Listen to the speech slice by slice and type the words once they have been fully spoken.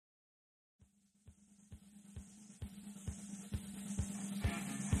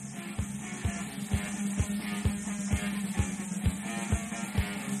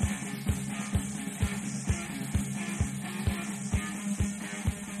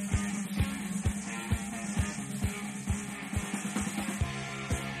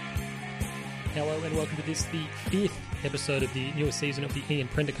Hello and welcome to this, the 5th episode of the newest season of the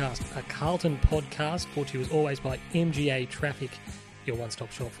Prendercast, a Carlton podcast brought to you as always by MGA Traffic, your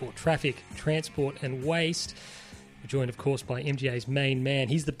one-stop shop for traffic, transport and waste. We're joined, of course, by MGA's main man.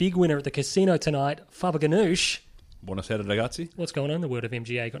 He's the big winner at the casino tonight, Faber Ganoush. Buonasera ragazzi. What's going on in the world of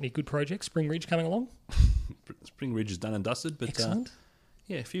MGA? Got any good projects? Spring Ridge coming along? Spring Ridge is done and dusted, but excellent.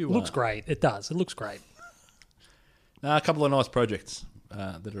 Yeah, a few. Looks great. It does. It looks great. A couple of nice projects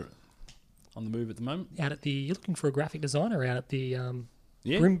that are on the move at the moment. You're looking for a graphic designer out at the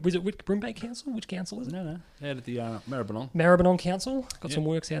Yeah. Brimbank Council? Which council is it? No. Out at the Maribyrnong. Maribyrnong Council. Got Yep. some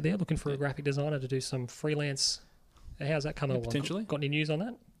works out there. Looking for a graphic designer to do some freelance. How's that coming along? potentially. Got any news on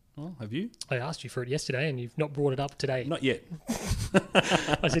that? Oh, have you? I asked you for it yesterday and you've not brought it up today. Not yet.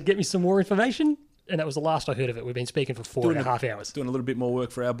 I said, get me some more information. And that was the last I heard of it. We've been speaking for 4.5 hours. Doing a little bit more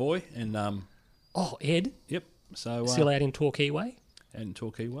work for our boy. And Ed? Yep. So Still out in Torquay Way? out in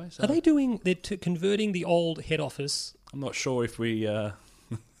Torquay Way. So Are they converting the old head office? I'm not sure if we the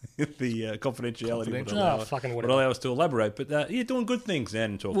confidentiality would fucking would whatever. allow us to elaborate. But you're doing good things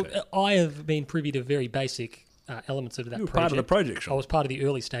down in Torquay. Well, I have been privy to very basic elements of that You were project. part of the project, Sean. I was part of the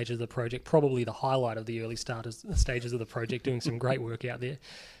early stages of the project, probably the highlight of the early stages of the project, doing some great work out there.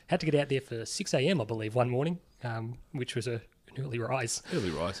 Had to get out there for 6 a.m, I believe, one morning, which was an early rise.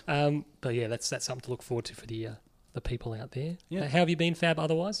 Early rise. But yeah, that's something to look forward to for the people out there. Yeah. How have you been, Fab,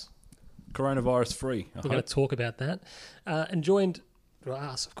 otherwise? Coronavirus free. We're going to talk about that. And joined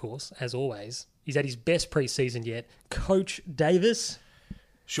us, of course, as always. He's at his best pre-season yet. Coach Davis.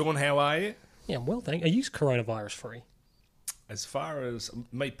 Sean, how are you? Yeah, I'm well, thank you. Are you coronavirus free? As far as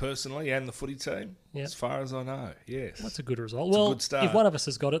me personally and the footy team, Yeah. as far as I know, yes. That's a good result. It's a Well, good start. if one of us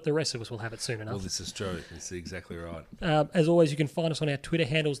has got it, the rest of us will have it soon enough. Well, this is true. This is exactly right. As always, you can find us on our Twitter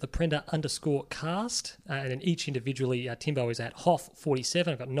handles, the Prender_cast, and then each individually, Timbo is at Hoff47.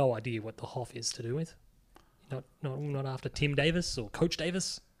 I've got no idea what the Hoff is to do with. Not after Tim Davis or Coach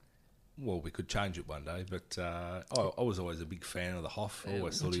Davis. Well, we could change it one day, but I was always a big fan of the Hoff. I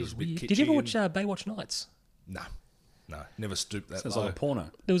always thought he was a bit kitschy. Did you ever watch Baywatch Nights? No, never stooped that Sounds low. like a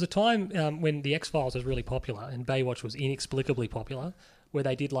porno. There was a time when the X-Files was really popular and Baywatch was inexplicably popular, where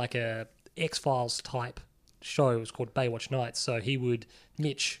they did like a X-Files type show. It was called Baywatch Nights. So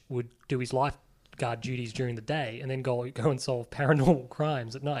Mitch would do his lifeguard duties during the day and then go and solve paranormal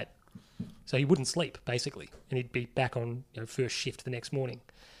crimes at night. So he wouldn't sleep, basically, and he'd be back on first shift the next morning.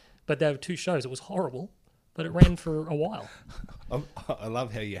 But there were two shows. It was horrible, but it ran for a while. I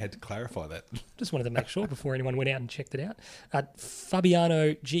love how you had to clarify that. Just wanted to make sure before anyone went out and checked it out.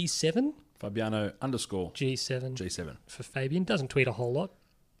 Fabiano G7. Fabiano _G7. G7 for Fabian. Doesn't tweet a whole lot.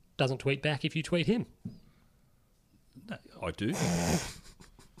 Doesn't tweet back if you tweet him. I do.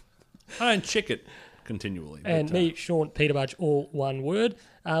 I don't check it continually. And but, me, Sean Peterbudge, all one word.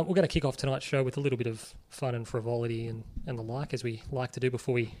 We're going to kick off tonight's show with a little bit of fun and frivolity and the like, as we like to do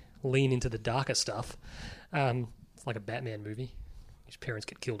before we lean into the darker stuff. It's like a Batman movie. His parents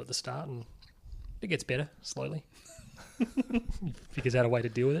get killed at the start and it gets better slowly. He figures out a way to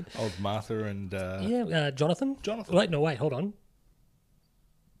deal with it. Old Martha and... Jonathan? Jonathan. Wait, hold on.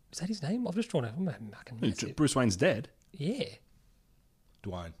 Is that his name? I've just drawn a... Bruce Wayne's dad. Yeah.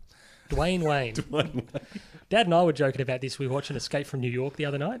 Dwayne. Dwayne Wayne. Dad and I were joking about this. We were watching Escape from New York the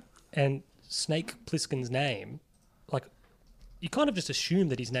other night, and Snake Plissken's name, like, you kind of just assume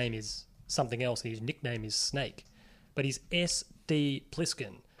that his name is something else and his nickname is Snake, but he's S.D.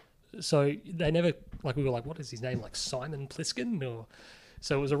 Plisken. So they never, we were like, what is his name, like Simon Plisken?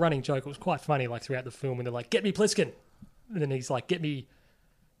 So it was a running joke. It was quite funny, throughout the film, and they're like, get me Plisken. And then he's like, get me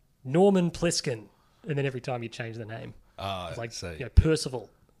Norman Plisken. And then every time you change the name, it's like, Percival.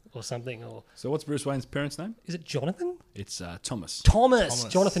 Or something, or So what's Bruce Wayne's parents' name? is it Jonathan? It's Thomas. Thomas,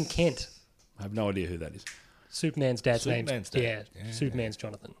 Jonathan Kent. I have no idea who that is. Superman's dad's name. Superman's dad. Yeah, Superman's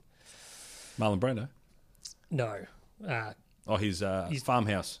Jonathan. Marlon Brando. No, His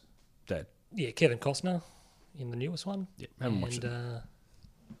farmhouse dad. yeah, Kevin Costner in the newest one. Yeah, haven't watched it.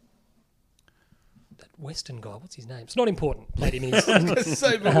 That Western guy, what's his name? It's not important. Played him in his,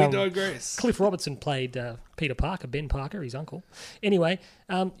 But we digress. Cliff Robertson played Peter Parker, Ben Parker, his uncle. Anyway,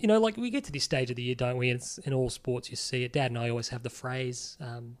 we get to this stage of the year, don't we? And it's in all sports, you see it. Dad and I always have the phrase,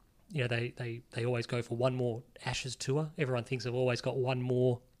 they always go for one more Ashes tour. Everyone thinks they've always got one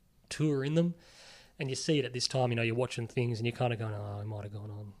more tour in them. And you see it at this time, you're watching things and you're kind of going, oh, I might have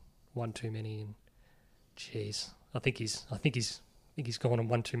gone on one too many. And jeez, I think he's gone on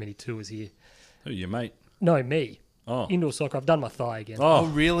one too many tours here. Who, your mate? No, me. Oh. Indoor soccer. I've done my thigh again. Oh,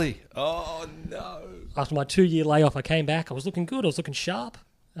 really? Oh, no. After my 2-year layoff, I came back. I was looking good. I was looking sharp.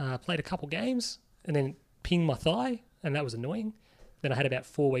 Played a couple games and then pinged my thigh, and that was annoying. Then I had about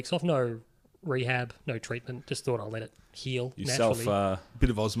 4 weeks off. No rehab, no treatment. Just thought I'll let it heal You naturally. Bit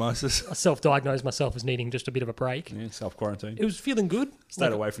of osmosis. I self-diagnosed myself as needing just a bit of a break. Self-quarantine. It was feeling good.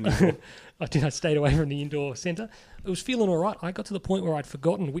 Stayed away from the indoor. I stayed away from the indoor centre. It was feeling all right. I got to the point where I'd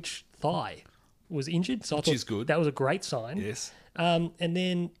forgotten which thigh was injured. So I thought is good. That was a great sign. Yes. And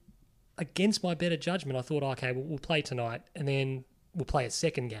then, against my better judgment, I thought, okay, we'll play tonight, and then we'll play a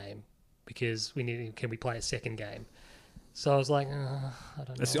second game because can we play a second game? So I was like, I don't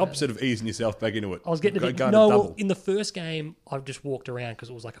know. That's the opposite of easing yourself back into it. I was getting a bit... well, in the first game, I just walked around because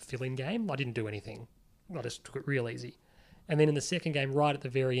it was like a fill-in game. I didn't do anything. I just took it real easy. And then in the second game, right at the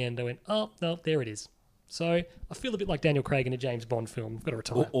very end, I went, oh, no, there it is. So I feel a bit like Daniel Craig in a James Bond film. Got to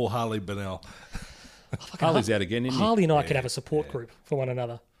retire. Or Harley Bennell. Harley's out again, isn't he? Harley and I could have a support group for one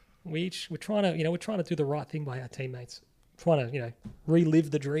another. We're trying to do the right thing by our teammates. Trying to,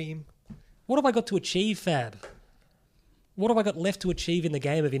 relive the dream. What have I got to achieve, Fab? What have I got left to achieve in the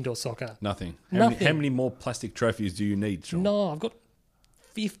game of indoor soccer? Nothing. Nothing. How many more plastic trophies do you need, Sean? No, I've got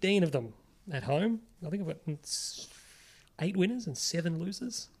 15 of them at home. I think I've got 8 winners and 7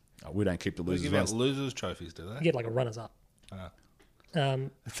 losers. Oh, we don't keep the They losers. give out losers' trophies, do You they? get like a runners-up.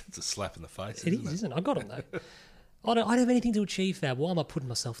 It's a slap in the face, It is, isn't it? I got them, though. I don't have anything to achieve, Fab. Why am I putting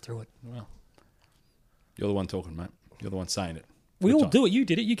myself through it? Well, you're the one talking, mate. You're the one saying it. We all do it. You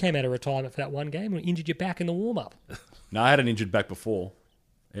did it. You came out of retirement for that one game and injured your back in the warm-up. No, I had an injured back before,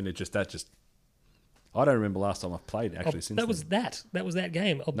 and I don't remember last time I've played, actually, since that was then. that was that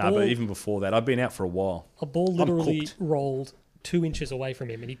game. But even before that, I've been out for a while. A ball literally rolled 2 inches away from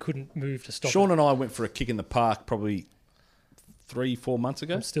him and he couldn't move to stop Sean it. and I went for a kick in the park probably 3-4 months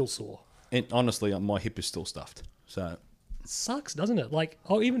ago. I'm still sore. And honestly, my hip is still stuffed. So It sucks, doesn't it? Like,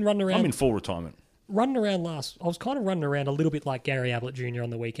 I'll even run around. I'm in full retirement. I was kind of running around a little bit like Gary Ablett Jr. on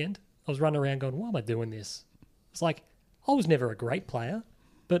the weekend. I was running around going, why am I doing this? It's like, I was never a great player,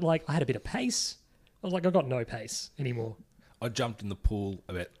 but like I had a bit of pace. I was like, I've got no pace anymore. I jumped in the pool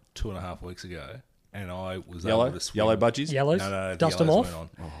about 2.5 weeks ago, and I was Yellow? able to swim. Yellow budgies? Yellows? No, Dust them yellows off? went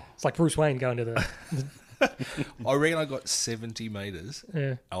on. It's like Bruce Wayne going to the... I reckon I got 70 metres.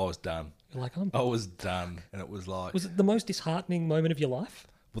 Yeah. I was done. You're like, I was done, and it was like... Was it the most disheartening moment of your life?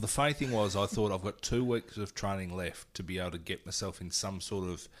 Well, the funny thing was, I thought I've got 2 weeks of training left to be able to get myself in some sort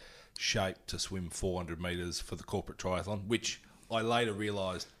of shape to swim 400 metres for the corporate triathlon, which I later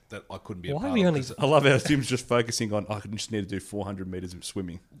realised that I couldn't be a Why part are we of. only... 'cause I love how Tim's just focusing on, I just need to do 400 metres of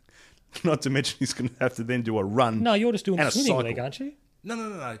swimming. Not to mention he's going to have to then do a run. No, you're just doing and the a swimming cycle. league, aren't you?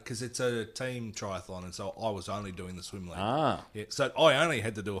 No, because it's a team triathlon, and so I was only doing the swim league. Ah. Yeah, so I only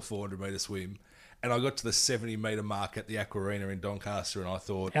had to do a 400 metre swim, and I got to the 70 metre mark at the Aqua Arena in Doncaster, and I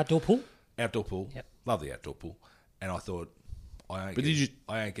thought... Outdoor pool? Outdoor pool. Yep. Love the outdoor pool. And I thought, I ain't But getting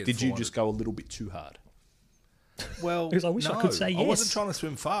did you 400. just go a little bit too hard? Well, Because I wish I could say I yes. wasn't trying to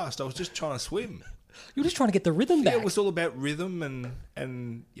swim fast. I was just trying to swim. You're just trying to get the rhythm back. Yeah, it was all about rhythm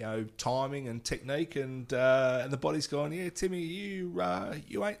and timing and technique, and the body's going, yeah, Timmy, you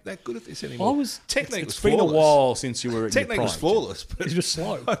ain't that good at this anymore. Technique It's was been flawless. a while since you were at Technique your was prime. flawless, but It's just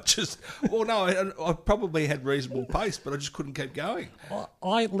slow. I probably had reasonable pace, but I just couldn't keep going.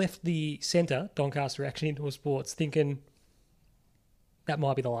 I left the centre, Doncaster Action Indoor Sports, thinking that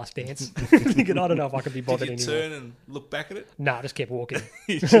might be the last dance. Thinking, I don't know if I can be bothered Did you anymore. turn and look back at it? Nah, I just kept walking.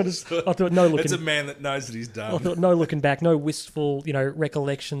 I Just thought no looking. That's a man that knows that he's I done. thought no looking back, no wistful,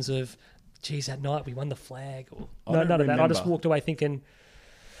 recollections of, geez, that night we won the flag. Or, I no, don't none of that. I just remember. walked away thinking,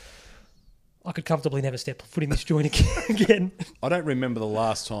 I could comfortably never step foot in this joint again. I don't remember the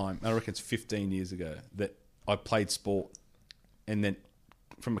last time, I reckon it's 15 years ago, that I played sport, and then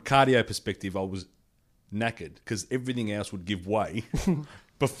from a cardio perspective, I was knackered because everything else would give way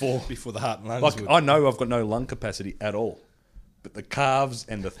before Before the heart and lungs Like, would... I know I've got no lung capacity at all, but the calves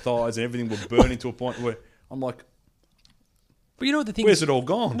and the thighs and everything were burning to a point where I'm like, But you know what the thing where's is? it all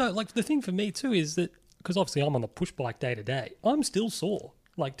gone? No, like the thing for me too is that, because obviously I'm on the push bike day to day, I'm still sore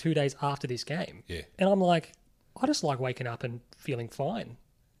like 2 days after this game. Yeah. And I'm like, I just like waking up and feeling fine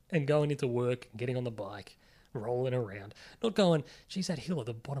and going into work and getting on the bike, rolling around. Not going, geez, that hill at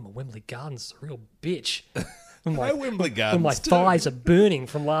the bottom of Wembley Gardens is a real bitch. No Wembley When Gardens. my too. thighs are burning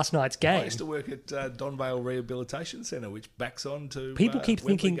from last night's I game. used to work at Donvale Rehabilitation Centre, which backs on to People keep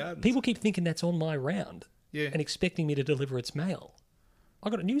Wembley thinking Gardens. that's on my round. Yeah. And expecting me to deliver its mail. I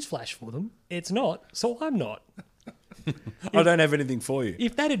got a news flash for them. It's not, so I'm not. I don't have anything for you.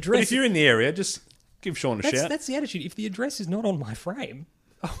 If that But address, if you're in the area, just give Sean a shout. that's the attitude. If the address is not on my frame,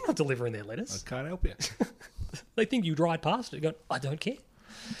 I'm not delivering their letters. I can't help you. They think you ride past it. Go, I don't care.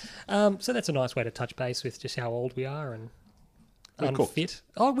 So that's a nice way to touch base with just how old we are and We're unfit. cooked.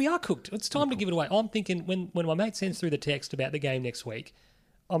 Oh, we are cooked. It's time to give it away. I'm thinking when my mate sends through the text about the game next week,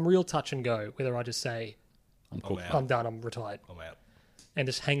 I'm real touch and go whether I just say, I'm out. I'm done, I'm retired. I'm out. And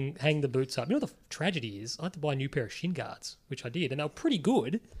just hang the boots up. You know what the tragedy is? I had to buy a new pair of shin guards, which I did, and they were pretty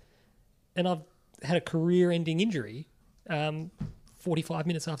good. And I've had a career-ending injury 45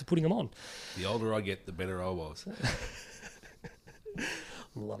 minutes after putting them on. The older I get, the better I was.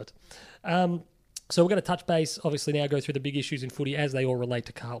 Love it. So we're going to touch base, obviously now go through the big issues in footy as they all relate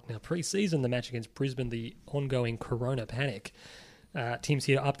to Carlton. Now, pre-season, the match against Brisbane, the ongoing corona panic. Tim's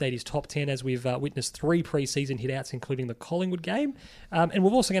here to update his top 10 as we've witnessed 3 pre-season hit-outs, including the Collingwood game. And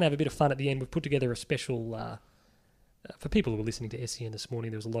we're also going to have a bit of fun at the end. We've put together a special... for people who were listening to SEN this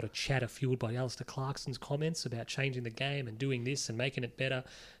morning, there was a lot of chatter fueled by Alistair Clarkson's comments about changing the game and doing this and making it better.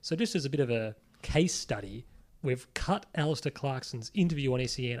 So just as a bit of a case study, we've cut Alistair Clarkson's interview on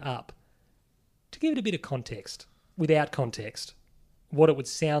SEN up to give it a bit of context, without context, what it would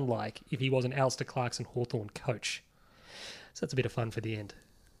sound like if he was an Alistair Clarkson Hawthorn coach. So that's a bit of fun for the end.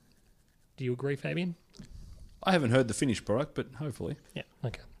 Do you agree, Fabian? I haven't heard the finished product, but hopefully. Yeah,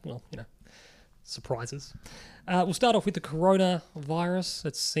 okay. Well, surprises. We'll start off with the coronavirus.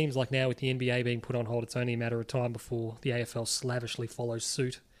 It seems like now with the NBA being put on hold, it's only a matter of time before the AFL slavishly follows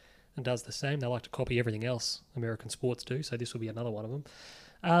suit and does the same. They like to copy everything else American sports do, so this will be another one of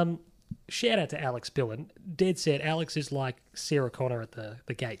them. Shout out to Alex Billen. Dead set, Alex is like Sarah Connor at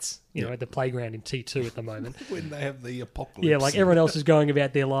the gates, at the playground in T2 at the moment. When they have the apocalypse. Yeah, like everyone else is going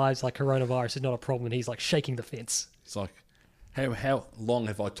about their lives like coronavirus is not a problem, and he's like shaking the fence. It's like, how long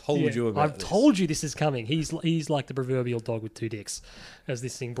have I told you about this? I've told you this is coming. He's like the proverbial dog with 2 dicks as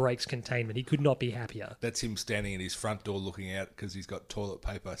this thing breaks containment. He could not be happier. That's him standing at his front door looking out because he's got toilet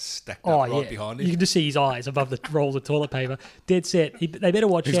paper stacked up right behind him. You can just see his eyes above the rolls of toilet paper. Dead set. They better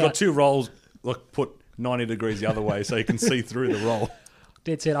watch out. He's got 2 rolls, put 90 degrees the other way so he can see through the roll.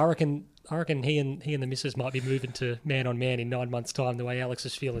 Dead set. I reckon he and the missus might be moving to man on man in 9 months' time. The way Alex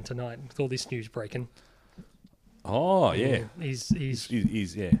is feeling tonight with all this news breaking. Oh yeah, he's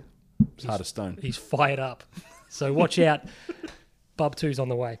heart of stone. He's fired up. So watch out. Bub 2's on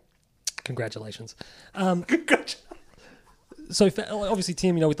the way. Congratulations. So obviously,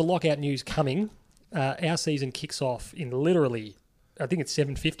 Tim, with the lockout news coming, our season kicks off in literally, I think it's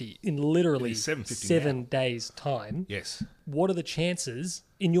 7:50 in literally 7 days' time. Yes. What are the chances,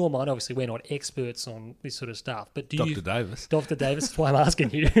 in your mind? Obviously, we're not experts on this sort of stuff, but Dr. Davis, that's why I'm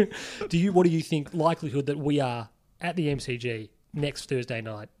asking you. What do you think likelihood that we are at the MCG next Thursday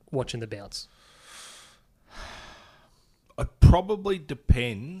night watching the bounce? It probably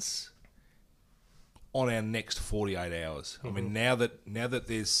depends on our next 48 hours. Mm-hmm. I mean, now that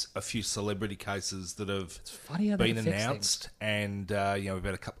there's a few celebrity cases that have been announced, and we've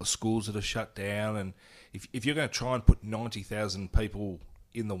had a couple of schools that are shut down, and if you're going to try and put 90,000 people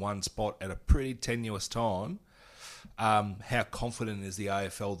in the one spot at a pretty tenuous time, how confident is the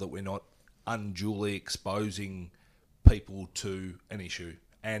AFL that we're not unduly exposing people to an issue?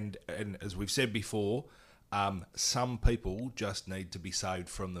 And as we've said before, some people just need to be saved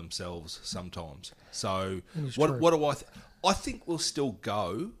from themselves sometimes. So what do I? I think we'll still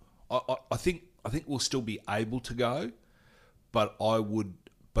go. I think we'll still be able to go, but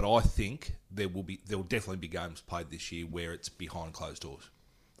I think there will definitely be games played this year where it's behind closed doors.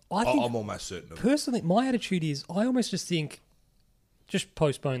 I'm almost certain of it. Personally, my attitude is I almost just think just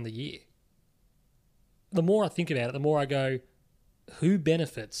postpone the year. The more I think about it, the more I go, who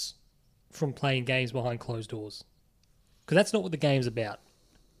benefits from playing games behind closed doors? Because that's not what the game's about.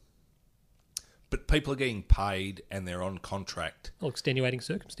 But people are getting paid and they're on contract. Or extenuating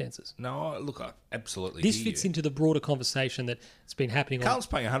circumstances. No, look, I absolutely This fits into the broader conversation that's been happening. Carlton's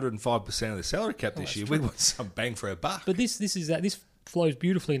paying 105% of the salary cap this year. We want some bang for our buck. But this flows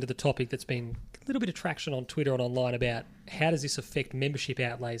beautifully into the topic that's been a little bit of traction on Twitter and online about how does this affect membership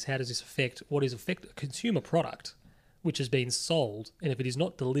outlays? How does this affect a consumer product which has been sold, and if it is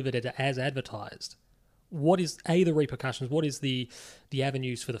not delivered as advertised, what is the repercussions? What is the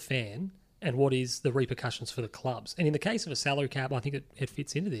avenues for the fan, and what is the repercussions for the clubs? And in the case of a salary cap, I think it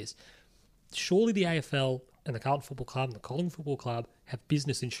fits into this. Surely the AFL and the Carlton Football Club and the Collingwood Football Club have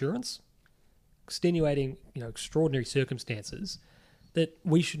business insurance, extenuating, extraordinary circumstances that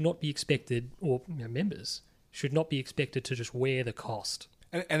we should not be expected, or members should not be expected to just wear the cost.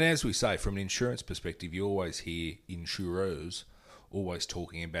 And as we say, from an insurance perspective, you always hear insurers always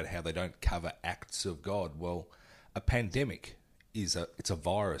talking about how they don't cover acts of God. Well, a pandemic it's a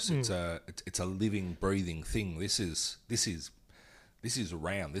virus. It's a living, breathing thing. This is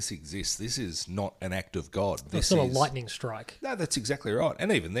around. This exists. This is not an act of God. It's not a lightning strike. No, that's exactly right.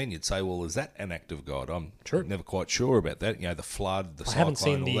 And even then, you'd say, well, is that an act of God? I'm never quite sure about that. The flood, the cyclone, all that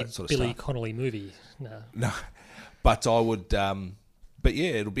sort of stuff. I haven't seen the Billy Connolly movie. No. But I would. But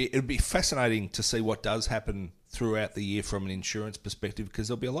yeah, it'll be fascinating to see what does happen throughout the year from an insurance perspective, because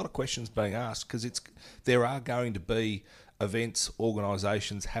there'll be a lot of questions being asked, because there are going to be events,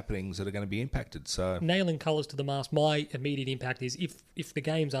 organisations, happenings that are going to be impacted. So nailing colours to the mast, my immediate impact is if the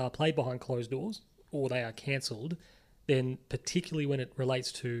games are played behind closed doors or they are cancelled, then particularly when it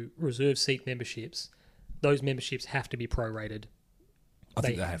relates to reserve seat memberships, those memberships have to be prorated. I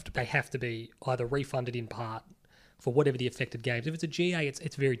think they have to be. They have to be either refunded in part for whatever the affected games. If it's a GA,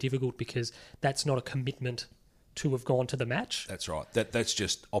 it's very difficult because that's not a commitment to have gone to the match. That's right. That's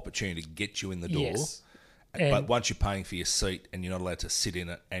just opportunity to get you in the door. Yes. But once you're paying for your seat and you're not allowed to sit in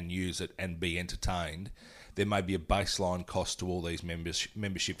it and use it and be entertained, there may be a baseline cost to all these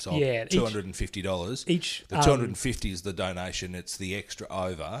memberships of $250. Each the $250 is the donation. It's the extra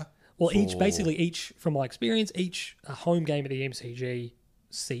over. Well, each, from my experience, each home game at the MCG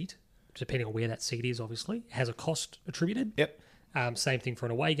seat, depending on where that seat is, obviously, has a cost attributed. Yep. Same thing for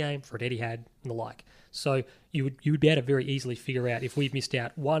an away game, for an Etihad, and the like. So you would be able to very easily figure out if we've missed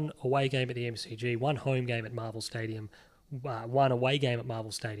out one away game at the MCG, one home game at Marvel Stadium, one away game at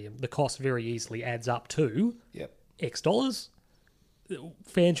Marvel Stadium. The cost very easily adds up to X dollars.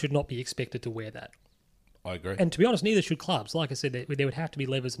 Fans should not be expected to wear that. I agree. And to be honest, neither should clubs. Like I said, there would have to be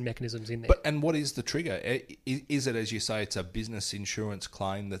levers and mechanisms in there. And what is the trigger? Is it, as you say, it's a business insurance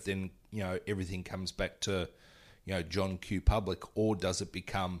claim that then everything comes back to John Q. Public, or does it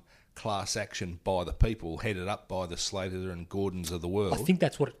become class action by the people, headed up by the Slater and Gordons of the world? I think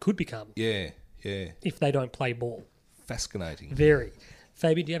that's what it could become. Yeah. If they don't play ball. Fascinating. Very.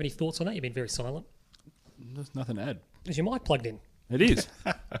 Fabian, do you have any thoughts on that? You've been very silent. There's nothing to add. Is your mic plugged in? It is.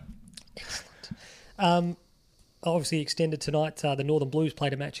 Excellent. Obviously extended tonight. The Northern Blues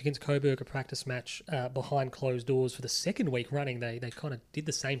played a match against Coburg, a practice match behind closed doors for the second week running. They kind of did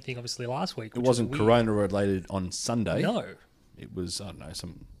the same thing, obviously, last week. It wasn't corona-related on Sunday. No. It was, I don't know,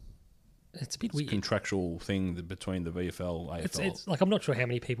 it's a bit weird. Contractual thing between the VFL, AFL. It's like, I'm not sure how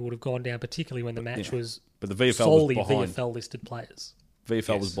many people would have gone down, particularly when the match was but the VFL solely was behind, VFL-listed players.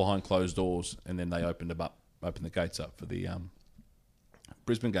 VFL was behind closed doors, and then they opened the gates up for the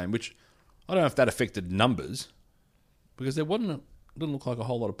Brisbane game, which I don't know if that affected numbers, because didn't look like a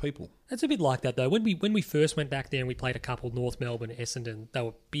whole lot of people. It's a bit like that, though. When we first went back there and we played a couple, North Melbourne, Essendon, they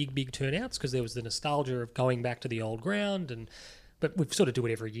were big turnouts because there was the nostalgia of going back to the old ground. But we sort of do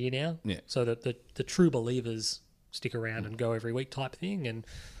it every year now. Yeah. So that the true believers stick around and go every week type thing. And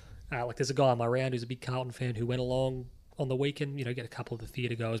like there's a guy on my round who's a big Carlton fan who went along on the weekend, get a couple of the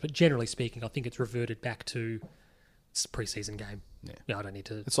theatre goers. But generally speaking, I think it's reverted back to it's a pre-season game. Yeah. I don't need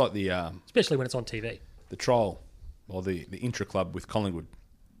to... It's like the... especially when it's on TV. The trial, or the intra-club with Collingwood.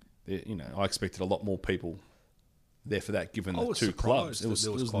 I expected a lot more people there for that, given the two clubs. It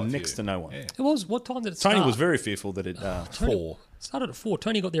was next to no one. Yeah. It was... What time did it start? Tony was very fearful that it... 4. It started at 4.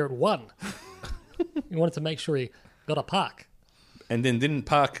 Tony got there at 1. He wanted to make sure he got a park. And then didn't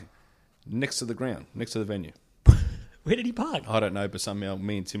park next to the ground, next to the venue. Where did he park? I don't know, but somehow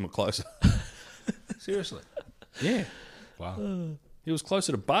me and Tim were closer. Seriously? Yeah. Wow. He was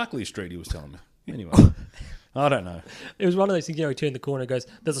closer to Barclay Street, he was telling me. Anyway, I don't know. It was one of those things, he turned the corner and goes,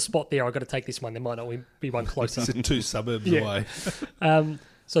 there's a spot there, I've got to take this one. There might not be one closer. It's 2 suburbs away.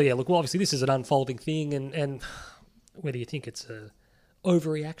 So, look, obviously this is an unfolding thing, and whether you think it's a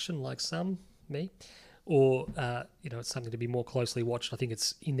overreaction like some, me, or, it's something to be more closely watched, I think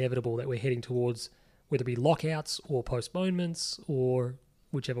it's inevitable that we're heading towards whether it be lockouts or postponements or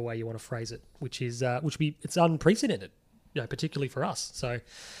whichever way you want to phrase it, it's unprecedented, particularly for us. So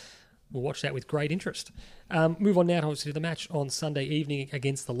we'll watch that with great interest. Move on now, obviously, to the match on Sunday evening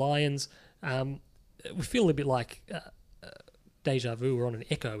against the Lions. We feel a bit like deja vu. We're on an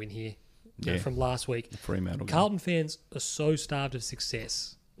echo in here from last week. Fremantle. Carlton fans are so starved of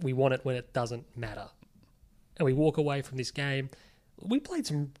success. We want it when it doesn't matter. And we walk away from this game. We played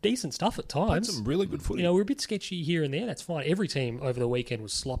some decent stuff at times. Played some really good footy. We're a bit sketchy here and there. That's fine. Every team over the weekend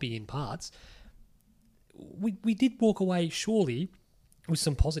was sloppy in parts. We did walk away, surely, with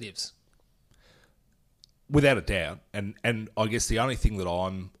some positives. Without a doubt. And I guess the only thing that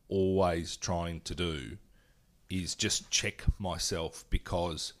I'm always trying to do is just check myself,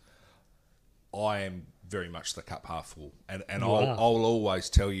 because I am very much the cup half full. And I'll always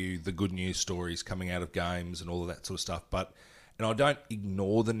tell you the good news stories coming out of games and all of that sort of stuff. And I don't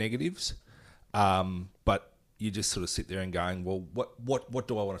ignore the negatives, but you just sort of sit there and going, well, what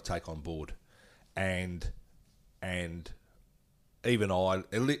do I want to take on board? And even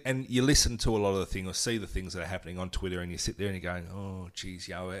and you listen to a lot of the things or see the things that are happening on Twitter, and you sit there and you're going, oh, geez,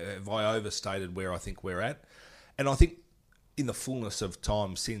 have I overstated where I think we're at? And I think in the fullness of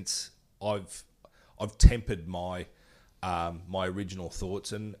time since, I've tempered my my original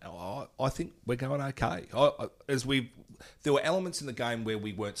thoughts, and I think we're going okay. There were elements in the game where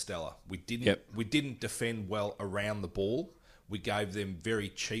we weren't stellar. We didn't defend well around the ball. We gave them very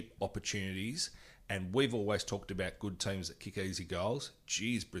cheap opportunities, and we've always talked about good teams that kick easy goals.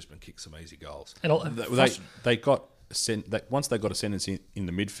 Geez, Brisbane kicked some easy goals. And they got once they got a sentence in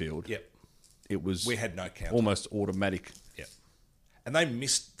the midfield. Yep. It was we had no counter. Almost automatic. Yep. And they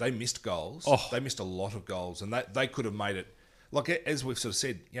missed goals. Oh. They missed a lot of goals, and they could have made it. Like as we've sort of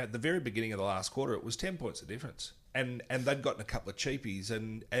said, at the very beginning of the last quarter, it was 10 points of difference, and they'd gotten a couple of cheapies,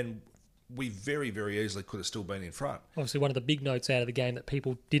 and we very, very easily could have still been in front. Obviously, one of the big notes out of the game that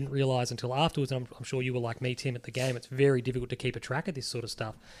people didn't realise until afterwards, and I'm sure you were like me, Tim, at the game, it's very difficult to keep a track of this sort of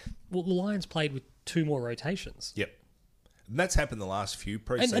stuff. Well, the Lions played with 2 more rotations. Yep. And that's happened the last few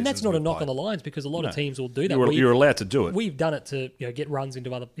pre-seasons. And that's not a knock on the Lions, because a lot of teams will do that. You're allowed to do it. We've done it to get runs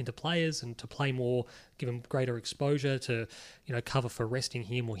into players and to play more, give them greater exposure, to cover for resting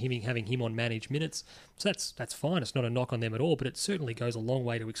him or having him on managed minutes. So that's fine. It's not a knock on them at all, but it certainly goes a long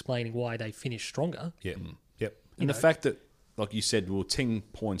way to explaining why they finish stronger. Yep. Yep. And the fact that, like you said, we were 10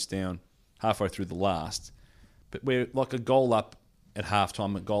 points down halfway through the last, but we're like a goal up at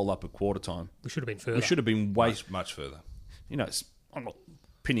halftime, a goal up at quarter time. We should have been further. We should have been much further. I'm not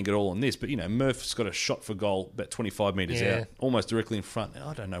pinning it all on this, but, Murph's got a shot for goal about 25 metres out, almost directly in front.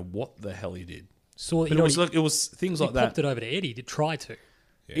 I don't know what the hell he did. So but it was things like that. He popped it over to Eddie to try to.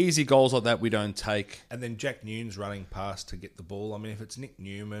 Yeah. Easy goals like that we don't take. And then Jack Newnes running past to get the ball. I mean, if it's Nick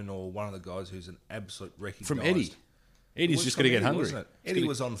Newman or one of the guys who's an absolute recognised... From Eddie. Eddie's just going to get hungry. Wasn't it? Eddie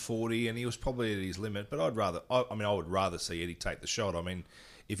was on 40 and he was probably at his limit, but I would rather see Eddie take the shot. I mean,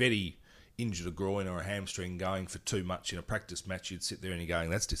 if Eddie injured a groin or a hamstring going for too much in a practice match, you'd sit there and you're going,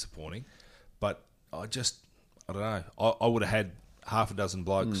 that's disappointing. But I don't know. I would have had half a dozen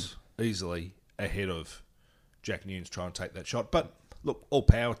blokes easily ahead of Jack Newnes trying to take that shot. But look, all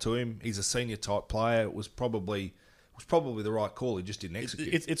power to him. He's a senior type player. It was probably the right call. He just didn't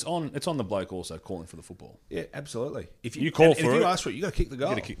execute. It's on the bloke also calling for the football. Yeah, absolutely. If you call for it, if you ask for it, you got to kick the goal.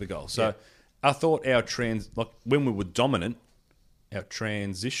 You got to kick the goal. So I thought when we were dominant, our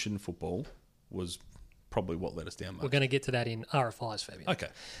transition football was probably what let us down most. We're going to get to that in RFIs, Fabian. Okay.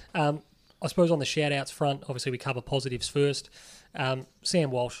 I suppose on the shout-outs front, obviously we cover positives first.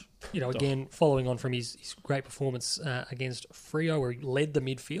 Sam Walsh, again, following on from his great performance against Freo, where he led the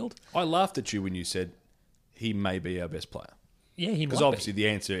midfield. I laughed at you when you said he may be our best player. Yeah, he might be. Because obviously the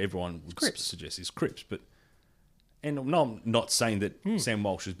answer everyone would suggest is Cripps. And no, I'm not saying that Sam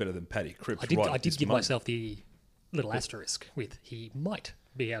Walsh is better than Paddy Cripps. I did give myself the little asterisk with he might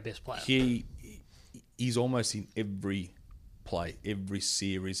be our best player. He's almost in every play, every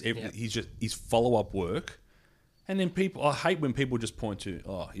series. His follow-up work. And then I hate when people just point to,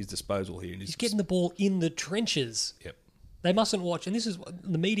 his disposal here. And he's getting the ball in the trenches. Yep. They mustn't watch, and this is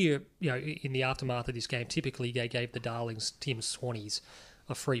the media, in the aftermath of this game, typically they gave the darlings, Tim Swannies,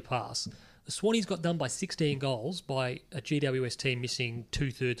 a free pass. The Swannies got done by 16 goals by a GWS team missing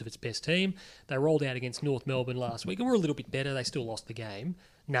 2/3 of its best team. They rolled out against North Melbourne last week and were a little bit better. They still lost the game.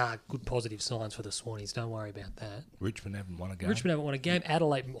 Good positive signs for the Swannies. Don't worry about that. Richmond haven't won a game.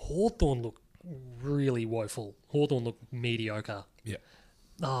 Adelaide, Hawthorn looked really woeful. Hawthorn looked mediocre. Yeah.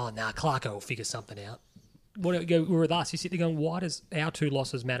 Clarko will figure something out. We're with us. You sit there going, why does our 2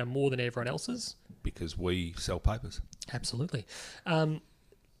 losses matter more than everyone else's? Because we sell papers. Absolutely.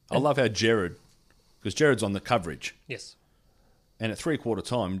 I love how because Jared's on the coverage. Yes. And at 3/4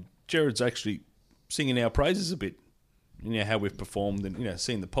 time, Jared's actually singing our praises a bit. How we've performed and,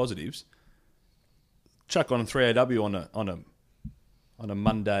 seeing the positives. Chuck on 3AW on a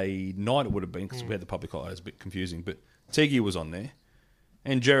Monday night it would have been, because we had the public holiday. It was a bit confusing. But Tegi was on there.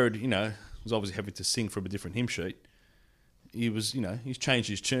 And Jared, was obviously having to sing from a different hymn sheet. He was, he's changed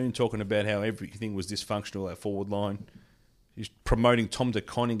his tune, talking about how everything was dysfunctional, our forward line. He's promoting Tom De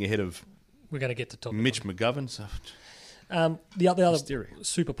Koning ahead of we're going to get to talk Mitch McGovern. So. The other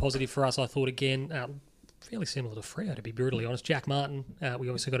super positive for us, I thought, again, fairly similar to Freo, to be brutally honest. Jack Martin, we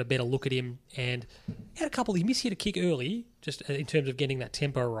obviously got a better look at him, and he mishit a kick early, just in terms of getting that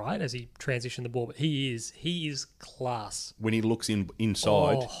tempo right as he transitioned the ball. But he is class when he looks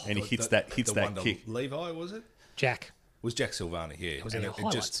inside and he hits that kick. Levi, was it? Jack. Was Jack Silvani, yeah. It was in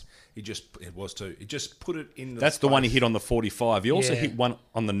it was too. It just put it in the That's space. The one he hit on the 45. He also hit one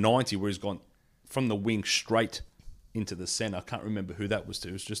on the 90 where he's gone from the wing straight into the centre. I can't remember who that was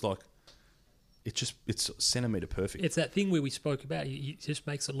to. It's just like, it's centimetre perfect. It's that thing where we spoke about. He just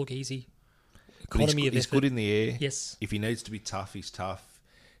makes it look easy. He's good in the air. Yes. If he needs to be tough, he's tough.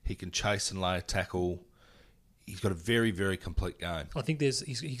 He can chase and lay a tackle. He's got a very, very complete game. I think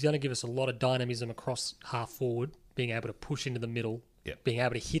he's going to give us a lot of dynamism across half forward being able to push into the middle, Yep. being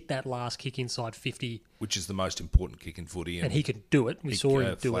able to hit that last kick inside 50. Which is the most important kick in footy. And he could do it. We saw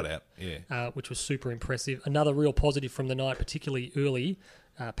him do flat it. out, yeah. Which was super impressive. Another real positive from the night, particularly early,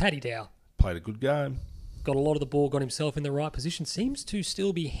 Paddy Dow. Played a good game. Got a lot of the ball, got himself in the right position. Seems to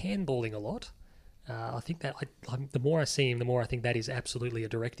still be handballing a lot. I think that the more I see him, the more I think that is absolutely a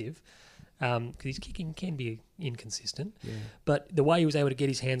directive. Because his kicking can be inconsistent. Yeah. But the way he was able to get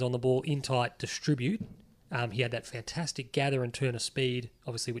his hands on the ball in tight, distribute, he had that fantastic gather and turn of speed,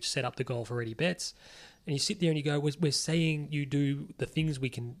 obviously, which set up the goal for Eddie Betts. And you sit there and you go, we're saying you do the things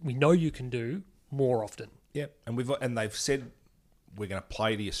we know you can do more often. Yep, and they've said we're going to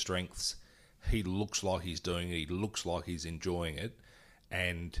play to your strengths. He looks like he's doing it. He looks like he's enjoying it.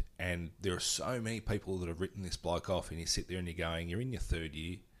 And there are so many people that have written this bloke off, and you sit there and you're going, you're in your third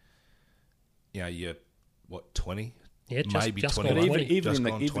year. You know, you're, 20? Yeah, maybe just 21. gone 20.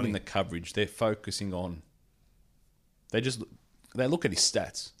 Even in the coverage, they're focusing on... They look at his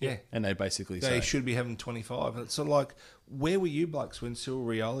stats. Yeah. And they basically Yeah, say... he should be having 25. And it's sort of like, where were you blokes when Cyril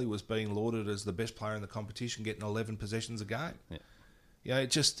Rioli was being lauded as the best player in the competition, getting 11 possessions a game? Yeah. You know,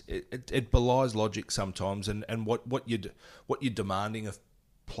 it belies logic sometimes, and what you're demanding of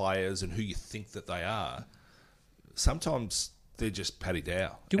players and who you think that they are. Sometimes they're just Paddy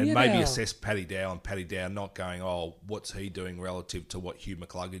Dow, and maybe assess Paddy Dow and Paddy Dow not going, oh, what's he doing relative to what Hugh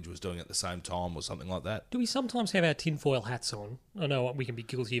McCluggage was doing at the same time, or something like that. Do we sometimes have our tinfoil hats on? I know we can be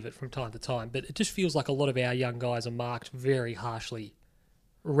guilty of it from time to time, but it just feels like a lot of our young guys are marked very harshly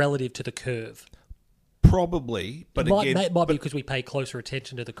relative to the curve. Probably, but It might be because we pay closer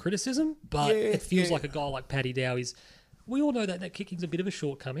attention to the criticism, but it feels like a guy like Paddy Dow is... We all know that kicking's a bit of a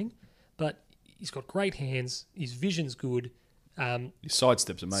shortcoming, but he's got great hands, his vision's good. His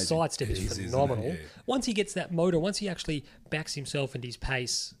sidestep's amazing. Sidestep is phenomenal. Yeah. Once he gets that motor, once he actually backs himself and his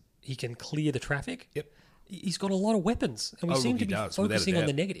pace, he can clear the traffic. Yep. He's got a lot of weapons, and we seem to be focusing on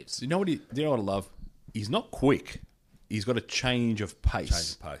the negatives. You know what I love? He's not quick. He's got a change of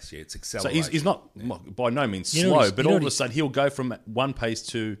pace. Yeah, it's So acceleration. he's not by no means slow, but all of a he's- sudden he'll go from one pace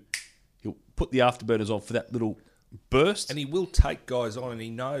to... He'll put the afterburners on for that little burst. And he will take guys on, and he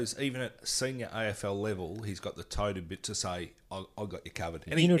knows even at senior AFL level, he's got the toe to bit to say, I got you covered.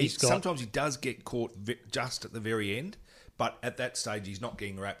 And sometimes he does get caught just at the very end, but at that stage he's not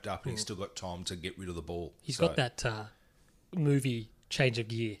getting wrapped up, and he's still got time to get rid of the ball. He's got that movie change of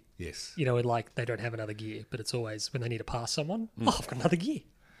gear. Yes. You know, like they don't have another gear, but it's always when they need to pass someone. Oh, I've got another gear.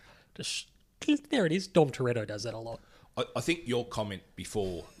 Just there it is. Dom Toretto does that a lot. I think your comment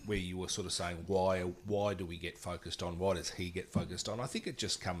before, where you were sort of saying, why do we get focused on? Why does he get focused on? I think it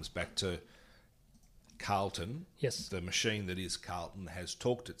just comes back to Carlton. Yes. The machine that is Carlton has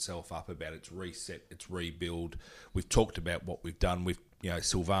talked itself up about its reset, its rebuild. We've talked about what we've done.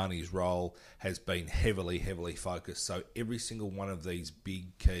 Silvani's role has been heavily focused. So every single one of these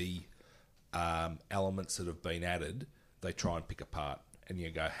big key elements that have been added, they try and pick apart. And you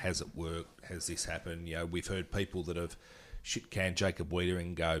go, has it worked? Has this happened? You know, we've heard people that have shit-canned Jacob Wiedering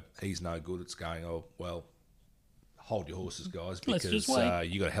and go, he's no good. It's going, oh, well, hold your horses, guys, because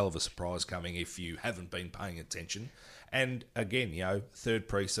you got a hell of a surprise coming if you haven't been paying attention. And again, third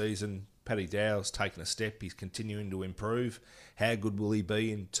pre-season, Paddy Dow's taken a step. He's continuing to improve. How good will he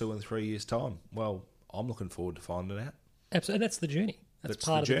be in 2 and 3 years' time? Well, I'm looking forward to finding out. Absolutely, and that's the journey. That's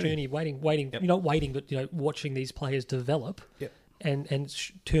part of the journey. Waiting. Yep. Not waiting, but watching these players develop. Yep. And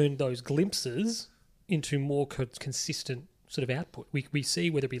turn those glimpses into more consistent sort of output. We see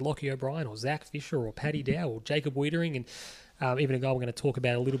whether it be Lockie O'Brien or Zach Fisher or Paddy Dow or Jacob Wiedering and even a guy we're going to talk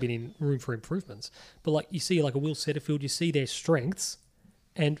about a little bit in room for improvements. But like you see like a Will Setterfield, you see their strengths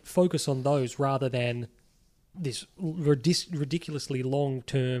and focus on those rather than this ridiculously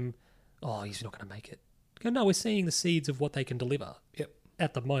long-term, oh, he's not going to make it. No, we're seeing the seeds of what they can deliver. Yep.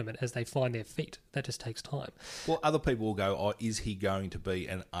 At the moment, as they find their feet. That just takes time. Well, other people will go, oh, is he going to be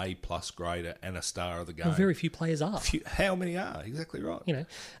an A+ grader and a star of the game? Well, very few players are. How many are? Exactly right.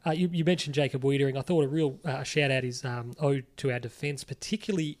 You mentioned Jacob Wiedering. I thought a real shout-out is owed to our defence,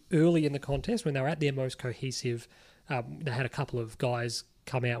 particularly early in the contest when they were at their most cohesive. They had a couple of guys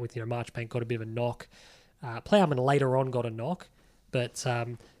come out with, Marchbank got a bit of a knock. Plowman later on got a knock, but...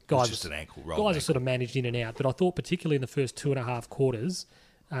 Guys, just an ankle roll. Guys are sort of managed in and out, but I thought particularly in the first 2.5 quarters,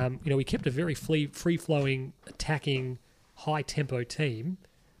 we kept a very free-flowing, attacking, high-tempo team.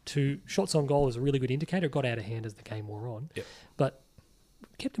 To shots on goal is a really good indicator. It got out of hand as the game wore on, yep. But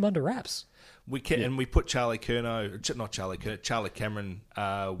kept him under wraps. And we put Charlie Cameron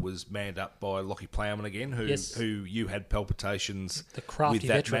was manned up by Lockie Plowman again, who you had palpitations The crafty with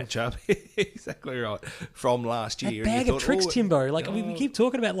that veteran. matchup. Exactly right. From last year. That bag of tricks, Timbo. We oh. keep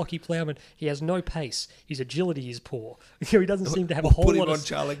talking about Lockie Plowman. He has no pace. His agility is poor. He doesn't seem to have a We'll whole put him lot on of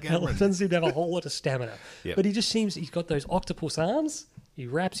Charlie Cameron. doesn't seem to have a whole lot of stamina. Yep. But he just seems he's got those octopus arms. He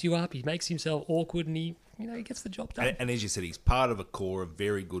wraps you up. He makes himself awkward, and he gets the job done. And as you said, he's part of a core of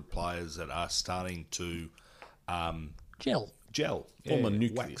very good players that are starting to Gel. Form a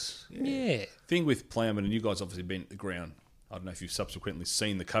nucleus. wax. Yeah, Thing with Plowman, and you guys obviously been at the ground. I don't know if you've subsequently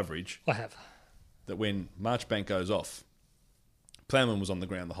seen the coverage. I have. That when Marchbank goes off, Plowman was on the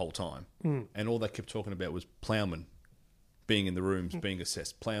ground the whole time, and all they kept talking about was Plowman being in the rooms, being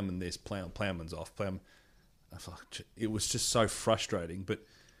assessed. Plowman this, Plowman's off. Plowman. It was just so frustrating. But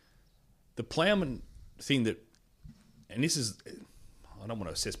the Plowman thing and this is, I don't want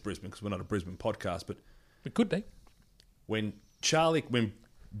to assess Brisbane because we're not a Brisbane podcast, but It could be. when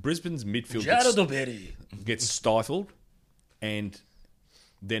Brisbane's midfield gets stifled and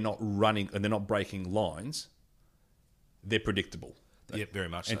they're not running and they're not breaking lines, they're predictable. Yeah, very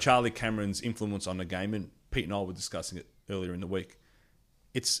much so. And Charlie Cameron's influence on the game, and Pete and I were discussing it earlier in the week,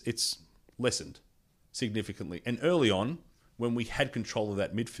 it's lessened significantly. And early on, when we had control of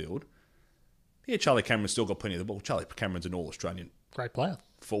that midfield, Charlie Cameron's still got plenty of the ball. Charlie Cameron's an all-Australian Great player.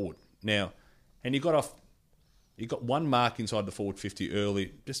 forward. Now, and you got one mark inside the forward 50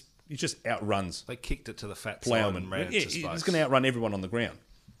 early. He just outruns They kicked it to the fat Plowman. side and ran it to space. He's going to outrun everyone on the ground.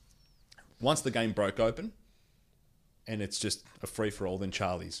 Once the game broke open, and it's just a free-for-all, then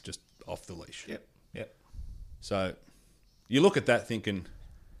Charlie's just off the leash. Yep. So you look at that thinking,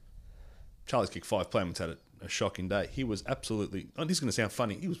 Charlie's kicked 5, Plowman's had a shocking day. He was absolutely, this is going to sound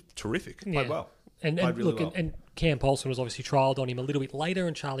funny, he was terrific. Played well. And Played really look, well. and Cam Paulson was obviously trialled on him a little bit later,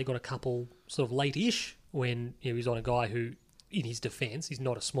 and Charlie got a couple sort of late-ish when he was on a guy who, in his defence, he's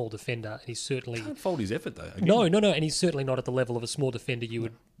not a small defender, and he's certainly... Can't fault his effort, though. Again. No, and he's certainly not at the level of a small defender you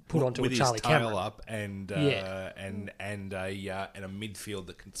would put onto with a Charlie his tail Cameron. up and a midfield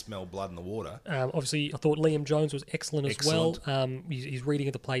that can smell blood in the water. Obviously, I thought Liam Jones was excellent as Excellent. well. His reading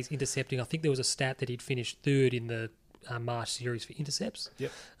of the plays, intercepting. I think there was a stat that he'd finished third in the Marsh series for intercepts,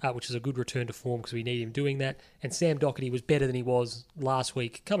 which is a good return to form because we need him doing that. And Sam Doherty was better than he was last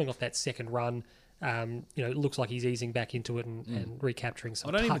week, coming off that second run. It looks like he's easing back into it and recapturing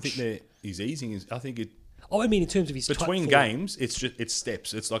some I don't touch. even think he's easing. I think I mean, in terms of his between games, it's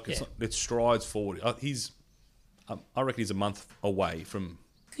steps. It's like Yeah. it's strides forward. I reckon he's a month away from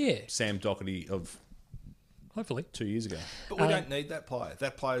Sam Doherty of hopefully 2 years ago. But we don't need that player.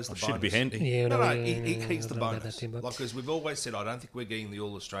 That player's the bonus. Should be handy. Yeah, No, no, he's the I don't know about bonus. that, Timbo. Like, as we've always said, I don't think we're getting the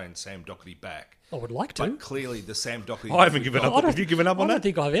All-Australian Sam Doherty back. I would like to. But clearly the Sam Doherty... I haven't given up. Have you given up on I don't that?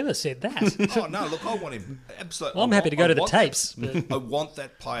 think I've ever said that. Oh, no, look, I want him. Absolutely. I'm happy to go to the want tapes. I want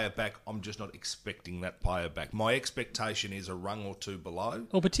that player back. I'm just not expecting that player back. My expectation is a rung or two below.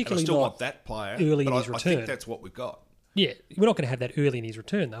 Well, particularly and I still not want that player. early but in his I return. think that's what we've got. Yeah, we're not going to have that early in his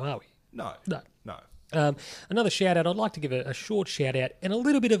return, though, are we? No. No. Another shout out. I'd like to give a short shout out and a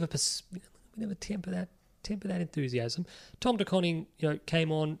little bit of temper that enthusiasm. Tom de Koning,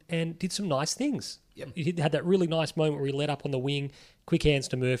 came on and did some nice things. Yep. He had that really nice moment where he let up on the wing, quick hands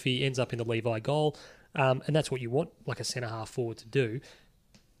to Murphy, ends up in the Levi goal, and that's what you want, like a centre half forward to do.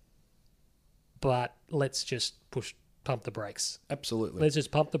 But let's just pump the brakes. Absolutely. Let's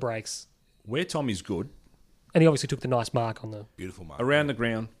just pump the brakes. Where Tommy's good, And he obviously took the nice mark on the... Beautiful mark. around the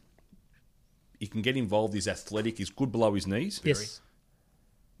ground, he can get involved. He's athletic. He's good below his knees. Yes.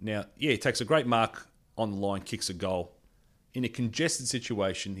 Now, he takes a great mark on the line, kicks a goal. In a congested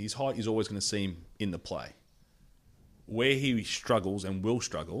situation, his height is always going to see him in the play. Where he struggles and will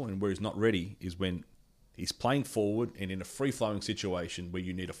struggle and where he's not ready is when he's playing forward and in a free-flowing situation where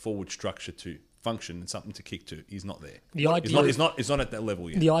you need a forward structure to function and something to kick to. He's not there. He's not at that level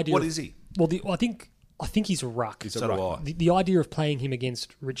yet. The idea What of- is he? Well, I think he's a ruck. He's a So do ruck. I. The idea of playing him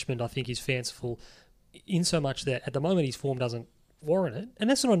against Richmond, I think, is fanciful in so much that at the moment his form doesn't warrant it. And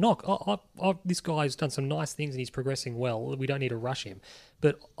that's not a knock. This guy's done some nice things and he's progressing well. We don't need to rush him.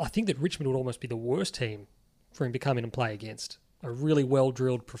 But I think that Richmond would almost be the worst team for him to come in and play against. A really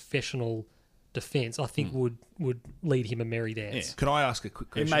well-drilled professional defence, I think, would lead him a merry dance. Yeah. Can I ask a quick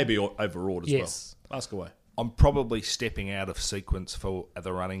It question? may be overawed as Yes. well. Ask away. I'm probably stepping out of sequence for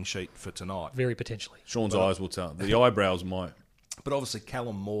the running sheet for tonight. Very potentially. Sean's eyes will tell. The eyebrows might. But obviously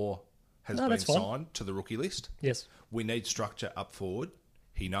Callum Moore has been that's fine. signed to the rookie list. Yes. We need structure up forward.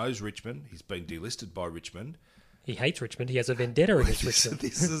 He knows Richmond. He's been delisted by Richmond. He hates Richmond. He has a vendetta against Richmond.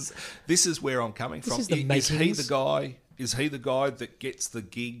 This is where I'm coming from. Is the Is he makings. the guy? Is he the guy that gets the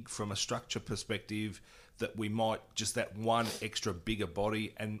gig from a structure perspective? That we might just that one extra bigger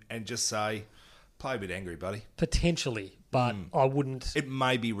body and just say, play a bit angry, buddy. Potentially, but I wouldn't. It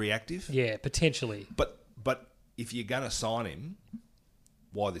may be reactive. Yeah, potentially. But if you're going to sign him,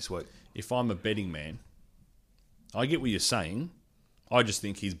 why this week? If I'm a betting man, I get what you're saying. I just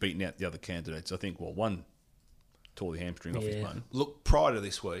think he's beaten out the other candidates. I think, one tore the hamstring off his bone. Look, prior to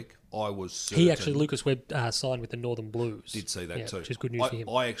this week, I was certain... He actually, Lucas Webb signed with the Northern Blues. Did see that too. Which is good news for him.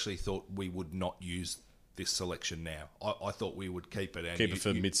 I actually thought we would not use this selection now. I thought we would keep it and Keep it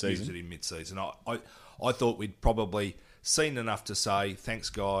for mid-season. Use it in mid-season. I thought we'd probably seen enough to say, thanks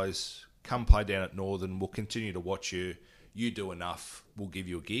guys, come play down at Northern. We'll continue to watch you. You do enough, we'll give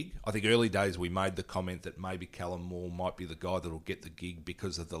you a gig. I think early days we made the comment that maybe Callum Moore might be the guy that'll get the gig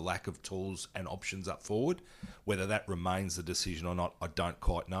because of the lack of tools and options up forward. Whether that remains the decision or not, I don't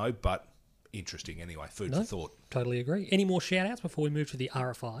quite know, but interesting anyway, food for thought. Totally agree. Any more shout-outs before we move to the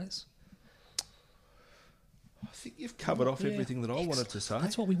RFIs? I think you've covered off everything that I wanted to say.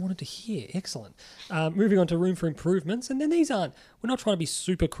 That's what we wanted to hear. Excellent. Moving on to room for improvements. And then we're not trying to be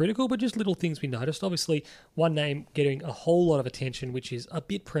super critical, but just little things we noticed. Obviously, one name getting a whole lot of attention, which is a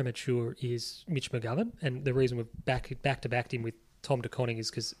bit premature, is Mitch McGovern. And the reason we've back-to-backed him with Tom De Koning is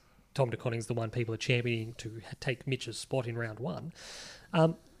because Tom De Koning's the one people are championing to take Mitch's spot in round one.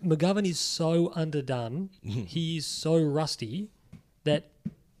 McGovern is so underdone. He is so rusty that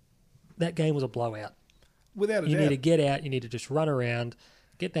game was a blowout. Without a You doubt. need to get out. You need to just run around,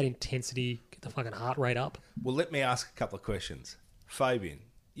 get that intensity, get the fucking heart rate up. Well, let me ask a couple of questions. Fabian,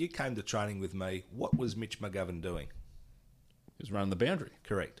 you came to training with me. What was Mitch McGovern doing? He was running the boundary,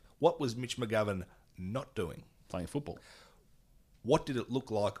 Correct. What was Mitch McGovern not doing? playing football. What did it look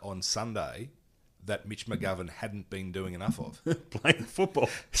like on Sunday that Mitch McGovern hadn't been doing enough of? Playing football.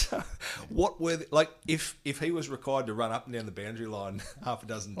 What were if he was required to run up and down the boundary line half a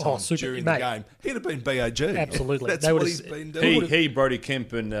dozen times during the mate. game, he'd have been BAG. Absolutely. That's They what would've- he's been doing. He, Brody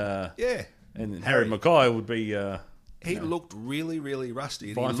Kemp, and Harry Mackay would be. He looked really, really rusty.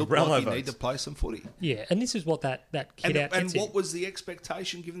 And he Vying for looked Brownlow like he votes. needed to play some footy. Yeah, and this is what that kid out And gets what him. was the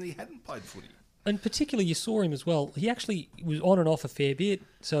expectation given that he hadn't played footy? And particularly, you saw him as well. He actually was on and off a fair bit,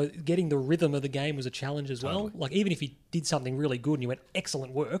 so getting the rhythm of the game was a challenge as well. Like, even if he did something really good and you went,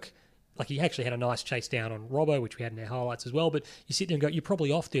 excellent work, like he actually had a nice chase down on Robbo, which we had in our highlights as well, but you sit there and go, you're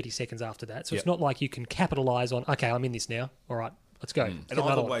probably off 30 seconds after that, so it's not like you can capitalise on, okay, I'm in this now, all right, let's go. And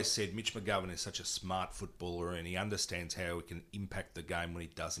I've always said Mitch McGovern is such a smart footballer and he understands how he can impact the game when he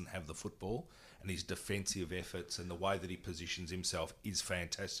doesn't have the football. And his defensive efforts and the way that he positions himself is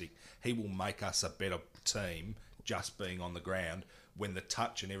fantastic. He will make us a better team just being on the ground when the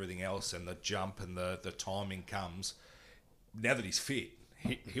touch and everything else and the jump and the timing comes. Now that he's fit,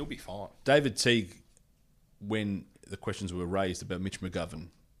 he'll be fine. David Teague, when the questions were raised about Mitch McGovern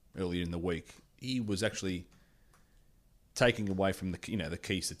earlier in the week, he was actually taking away from the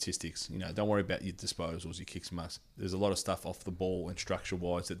key statistics. Don't worry about your disposals, your kicks must. There's a lot of stuff off the ball and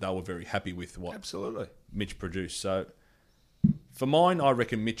structure-wise that they were very happy with what Absolutely. Mitch produced. So, for mine, I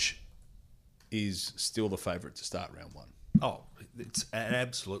reckon Mitch is still the favourite to start round one. Oh, it's an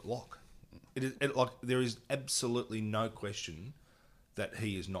absolute lock. There is absolutely no question that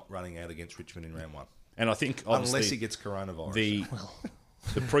he is not running out against Richmond in round one. And I think, obviously, unless he gets coronavirus.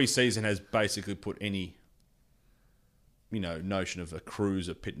 The pre-season has basically put any notion of a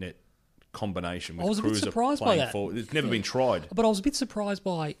Cruiser Pitnet combination with I was a bit Cruiser surprised by playing that. forward. It's never been tried. But I was a bit surprised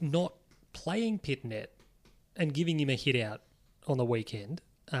by not playing Pitnet and giving him a hit out on the weekend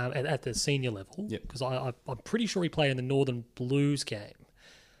at the senior level. Yep. Because I'm pretty sure he played in the Northern Blues game.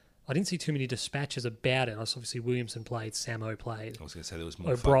 I didn't see too many dispatches about it. Obviously, Williamson played, Samo played. I was going to say there was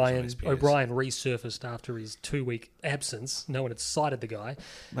more O'Brien focus on SPS. resurfaced after his 2-week absence. No one had cited the guy.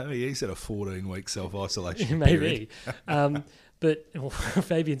 Maybe he's had a 14-week self-isolation Maybe. period. But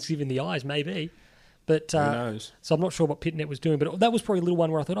Fabian's given the eyes, maybe. But Who knows? So I'm not sure what Pitnet was doing, but that was probably a little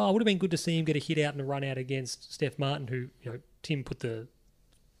one where I thought, it would have been good to see him get a hit out and a run out against Steph Martin, who Tim put the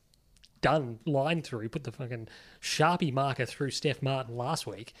done line through. He put the fucking Sharpie marker through Steph Martin last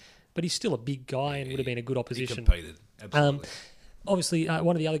week, but he's still a big guy and would have been a good He opposition. competed, absolutely. Obviously,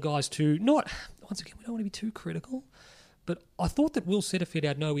 one of the other guys too. Once again, we don't want to be too critical, but I thought that Will Setterfield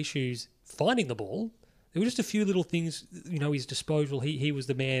had no issues finding the ball. There were just a few little things, his disposal. He was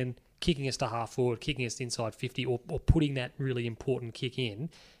the man kicking us to half forward, kicking us inside 50, or putting that really important kick in,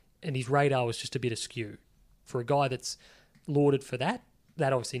 and his radar was just a bit askew. For a guy that's lauded for that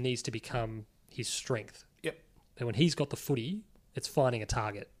obviously needs to become his strength. Yep. And when he's got the footy, it's finding a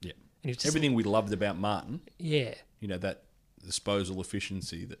target. Yep. And he was just Everything we loved about Martin, yeah. that disposal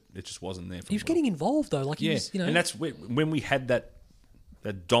efficiency, that it just wasn't there. He was getting involved though, like he was, and that's when we had that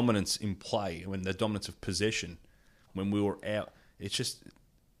dominance in play, when the dominance of possession, when we were out. It's just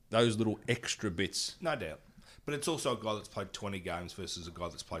those little extra bits. No doubt. But it's also a guy that's played 20 games versus a guy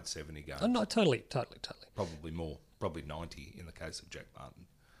that's played 70 games. Oh, no, totally. Probably more. Probably 90 in the case of Jack Martin.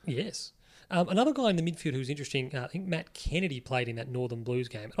 Yes. Another guy in the midfield who's interesting, I think Matt Kennedy played in that Northern Blues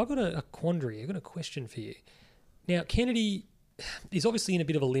game. And I've got a quandary. I've got a question for you. Now, Kennedy is obviously in a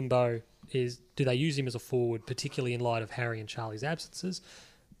bit of a limbo. Do they use him as a forward, particularly in light of Harry and Charlie's absences?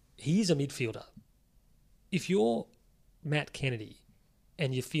 He is a midfielder. If you're Matt Kennedy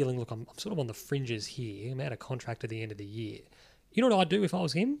and you're feeling, look, I'm sort of on the fringes here, I'm out of contract at the end of the year, you know what I'd do if I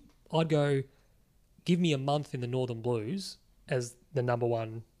was him? I'd go, give me a month in the Northern Blues as the number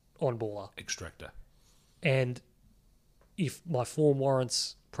one on-baller. Extractor. And if my form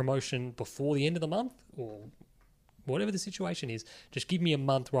warrants promotion before the end of the month, or whatever the situation is, just give me a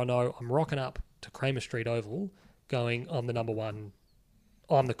month where I know I'm rocking up to Kramer Street Oval going, I'm the number one,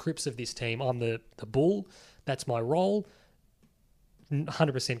 I'm the Crips of this team, I'm the bull, that's my role,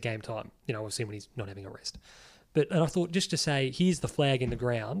 100% game time. Obviously when he's not having a rest. And I thought, just to say, here's the flag in the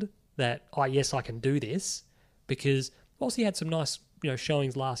ground that, yes, I can do this, because whilst he had some nice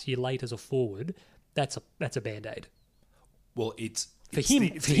showings last year late as a forward, that's a Band-Aid. Well, it's for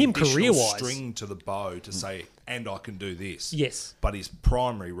the him career-wise, string to the bow to say, and I can do this. Yes. But his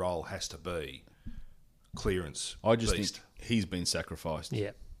primary role has to be clearance. I just beast. think he's been sacrificed.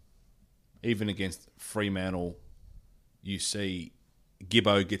 Yeah. Even against Fremantle, you see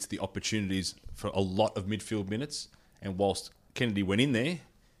Gibbo gets the opportunities for a lot of midfield minutes, and whilst Kennedy went in there,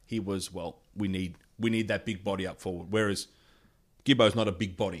 he was, we need that big body up forward, whereas Gibbo's not a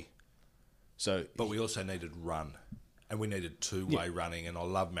big body. But we also needed run, and we needed two-way running, and I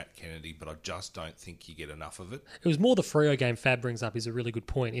love Matt Kennedy, but I just don't think you get enough of it. It was more the Freo game Fab brings up is a really good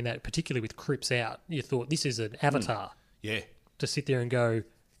point, in that particularly with Cripps out, you thought this is an avatar. Yeah. To sit there and go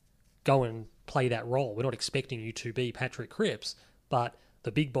and play that role. We're not expecting you to be Patrick Cripps, but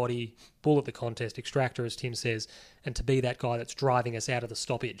the big body, bull at the contest, extractor, as Tim says, and to be that guy that's driving us out of the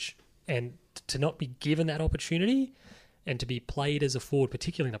stoppage. And to not be given that opportunity and to be played as a forward,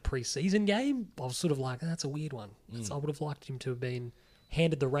 particularly in a pre-season game, I was sort of like, that's a weird one. I would have liked him to have been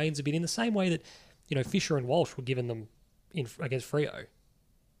handed the reins a bit in the same way that, Fisher and Walsh were given them against Freo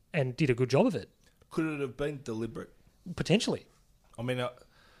and did a good job of it. Could it have been deliberate? Potentially. I mean...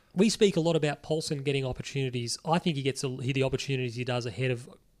 we speak a lot about Paulson getting opportunities. I think he gets the opportunities he does ahead of,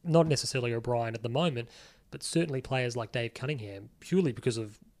 not necessarily O'Brien at the moment, but certainly players like Dave Cunningham, purely because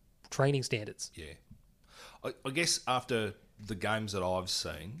of training standards. Yeah. I guess after the games that I've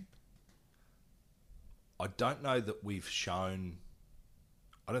seen, I don't know that we've shown...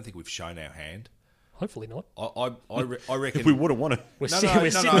 I don't think we've shown our hand. Hopefully not. I reckon... If we would have won it. We're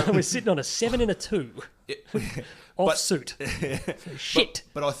sitting on a 7 and a 2. Off suit. Shit.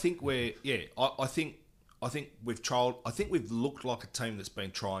 But I think I think we've trialled. I think we've looked like a team that's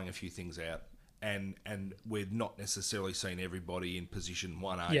been trying a few things out, and we've not necessarily seen everybody in position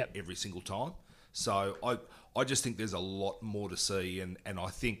 1A every single time. So I just think there's a lot more to see, and I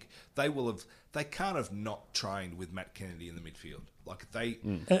think they can't have not trained with Matt Kennedy in the midfield. Like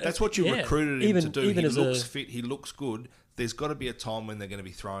that's what you recruited him to do. He looks fit, he looks good. There's got to be a time when they're going to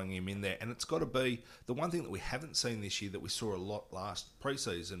be throwing him in there, and it's got to be the one thing that we haven't seen this year that we saw a lot last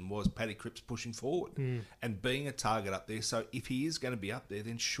pre-season was Paddy Cripps pushing forward and being a target up there. So if he is going to be up there,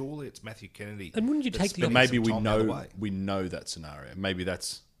 then surely it's Matthew Kennedy. And wouldn't you take the? But maybe we know that scenario. Maybe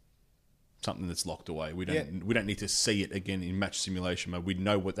that's something that's locked away. We don't need to see it again in match simulation mode. We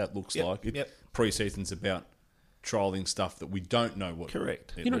know what that looks like. Pre-season's about trialling stuff that we don't know what.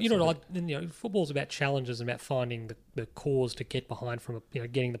 Correct. Football's about challenges and about finding the cause to get behind from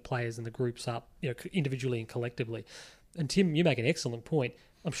getting the players and the groups up individually and collectively. And Tim, you make an excellent point.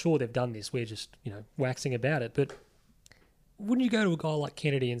 I'm sure they've done this. We're just waxing about it. But wouldn't you go to a guy like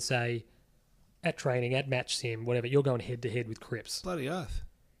Kennedy and say, at training, at match sim, whatever, you're going head to head with Cripps? Bloody oath.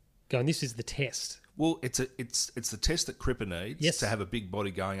 Going, this is the test. Well, it's the test that Cripper needs to have a big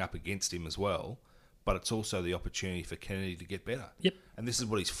body going up against him as well. But it's also the opportunity for Kennedy to get better. Yep. And this is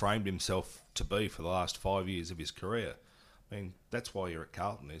what he's framed himself to be for the last 5 years of his career. I mean, that's why you're at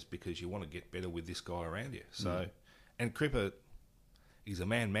Carlton, is because you want to get better with this guy around you. So, and Cripper, he's a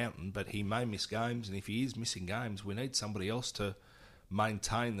man mountain, but he may miss games. And if he is missing games, we need somebody else to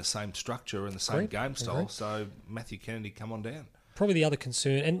maintain the same structure and the same game style. So Matthew Kennedy, come on down. Probably the other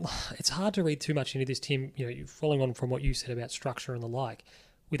concern, and it's hard to read too much into this, Tim, following on from what you said about structure and the like.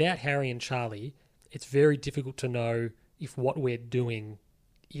 Without Harry and Charlie, it's very difficult to know if what we're doing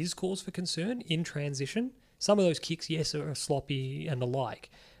is cause for concern in transition. Some of those kicks, yes, are sloppy and the like,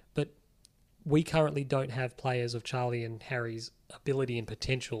 but we currently don't have players of Charlie and Harry's ability and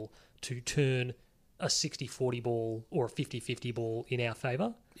potential to turn a 60-40 ball or a 50-50 ball in our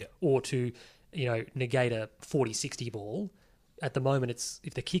favour, or to, negate a 40-60 ball. At the moment, it's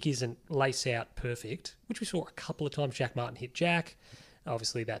if the kick isn't lace out perfect, which we saw a couple of times. Jack Martin hit Jack.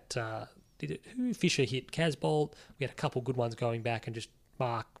 Obviously, that Fisher hit Casbolt. We had a couple good ones going back and just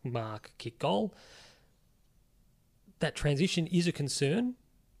mark, kick goal. That transition is a concern,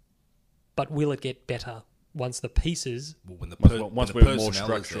 but will it get better once the pieces? Well, once we're more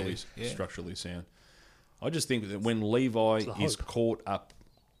structurally sound. I just think that when Levi is caught up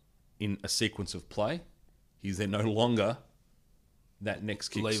in a sequence of play, he's then no longer that next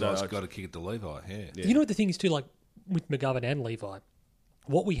kick. Levi's got to kick it to Levi, yeah. You know what the thing is too, like with McGovern and Levi,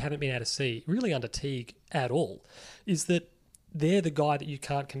 what we haven't been able to see, really under Teague at all, is that they're the guy that you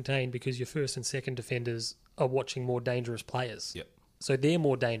can't contain because your first and second defenders are watching more dangerous players. Yep. So they're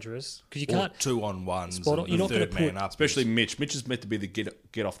more dangerous because you can't 2-on-1s. You're not going to man up, especially Mitch. Mitch is meant to be the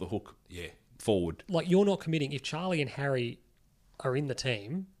get off the hook. Forward. Like you're not committing. If Charlie and Harry are in the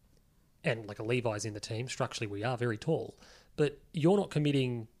team, and like a Levi's in the team, structurally we are very tall, but you're not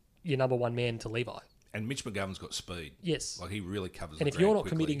committing your number one man to Levi. And Mitch McGovern's got speed. Yes. Like he really covers and the if you're not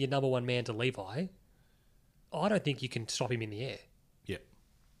quickly. committing your number one man to Levi, I don't think you can stop him in the air.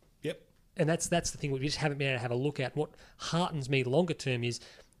 Yep. And that's the thing we just haven't been able to have a look at. What heartens me longer term is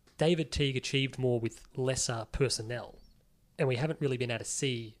David Teague achieved more with lesser personnel. And we haven't really been able to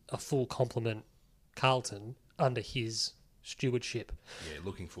see a full complement Carlton under his stewardship. Yeah,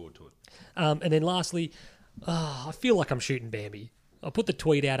 looking forward to it. And then lastly, I feel like I'm shooting Bambi. I put the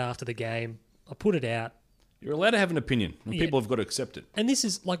tweet out after the game. I put it out. You're allowed to have an opinion, and people have got to accept it. And this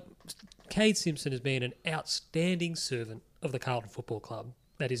is like, Cade Simpson has been an outstanding servant of the Carlton Football Club.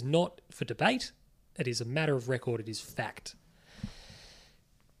 That is not for debate. It is a matter of record. It is fact.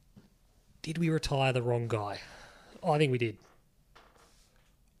 Did we retire the wrong guy? I think we did.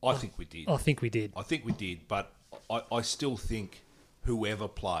 I think we did. I think we did. But I still think whoever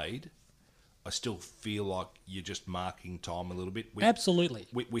played, I still feel like you're just marking time a little bit. Absolutely.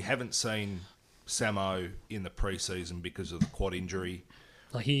 We haven't seen Samo in the pre-season because of the quad injury.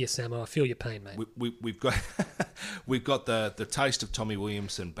 I hear you, Samo. I feel your pain, mate. We've got we've got the taste of Tommy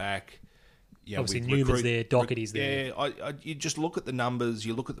Williamson back. Yeah, obviously Newman's there, Doherty's there. Yeah, you just look at the numbers,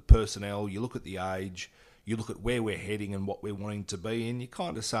 you look at the personnel, you look at the age, you look at where we're heading and what we're wanting to be, and you're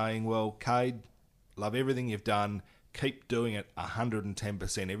kind of saying, well, Cade, love everything you've done. Keep doing it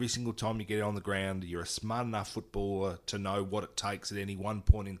 110%. Every single time you get on the ground, you're a smart enough footballer to know what it takes at any one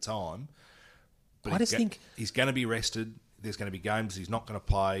point in time. But I just think he's going to be rested. There's going to be games he's not going to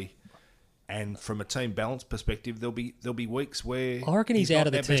play. And from a team balance perspective, there'll be weeks where I reckon he's out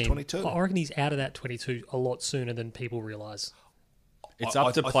of the team. 22. I reckon he's out of that 22 a lot sooner than people realise. It's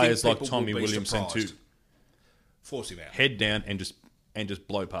up to players like people Tommy will be Williamson to surprised. Force him out. head down and just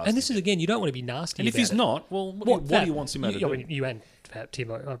blow past. And this is again, you don't want to be nasty. And if about he's it. not, well, what do you want him to do? I mean, you and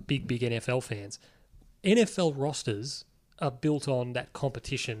Tim are big NFL fans. NFL rosters are built on that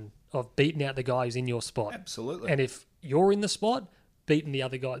competition of beating out the guy who's in your spot. Absolutely. And if you're in the spot, beating the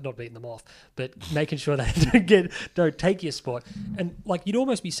other guy, not beating them off, but making sure they don't take your spot. And like you'd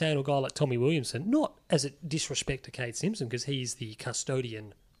almost be saying to a guy like Tommy Williamson, not as a disrespect to Cade Simpson because he's the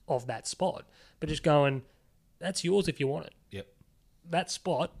custodian of that spot, but just going, that's yours if you want it. Yep. That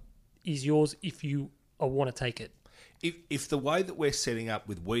spot is yours if you want to take it. If the way that we're setting up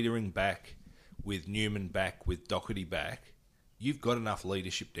with Wiedering back, with Newman back, with Doherty back, you've got enough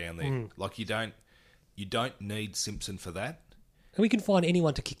leadership down there. Like you don't need Simpson for that. And we can find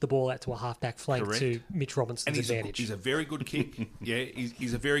anyone to kick the ball out to a half-back flank Correct. to Mitch Robinson's advantage. He's a very good kick. Yeah,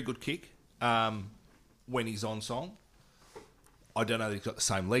 he's a very good kick when he's on song. I don't know that he's got the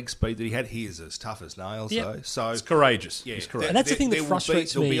same leg speed that he had. He is as tough as nails, Yep. though. So It's courageous. yeah, He's courageous. And that's the thing that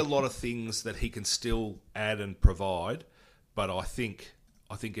frustrates There'll me. be a lot of things that he can still add and provide, but I think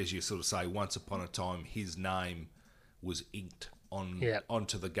as you sort of say, once upon a time, his name was inked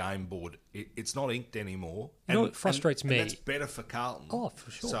onto the game board. It's not inked anymore. You know what frustrates me? And that's better for Carlton. Oh,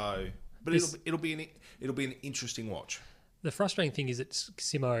 for sure. So, but it'll be an interesting watch. The frustrating thing is that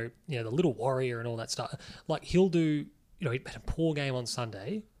Simo, the little warrior and all that stuff, like he'll do, he had a poor game on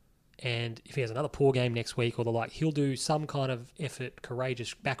Sunday, and if he has another poor game next week or the like, he'll do some kind of effort,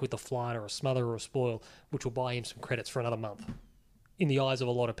 courageous, back with the flight or a smother or a spoil, which will buy him some credits for another month in the eyes of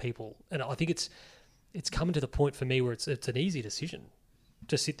a lot of people. And I think it's coming to the point for me where it's an easy decision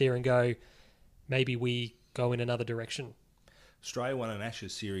to sit there and go, maybe we go in another direction. Australia won an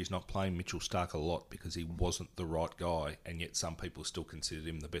Ashes series not playing Mitchell Stark a lot because he wasn't the right guy, and yet some people still considered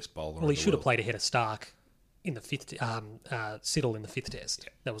him the best bowler. Well, he should have played ahead of Stark in the fifth, Siddle in the fifth test.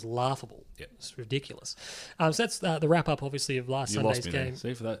 Yep. That was laughable. Yep. It's ridiculous. So that's the wrap up, obviously, of last Sunday's game.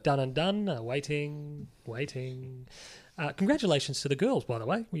 See for that. Done and done. Waiting. Congratulations to the girls, by the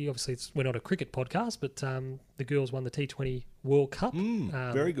way. We're not a cricket podcast, but the girls won the T20 World Cup.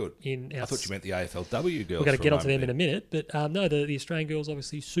 Very good. I thought you meant the AFLW girls. We're going to get onto them in a minute, but no, the Australian girls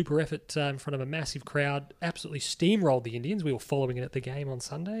obviously super effort in front of a massive crowd. Absolutely steamrolled the Indians. We were following it at the game on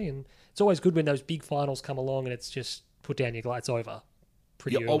Sunday, and it's always good when those big finals come along and it's just put down your lights over.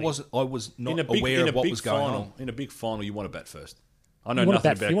 Pretty early. I was not aware of what was going on. In a big final, you want to bat first. I know you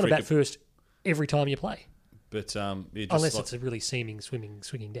nothing about cricket. You want to bat first every time you play. But unless it's a really swinging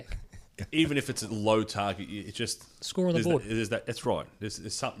deck. Even if it's a low target, it just score on the board. That's right.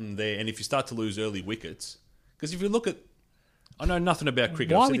 There's something there, and if you start to lose early wickets, because if you look at, I know nothing about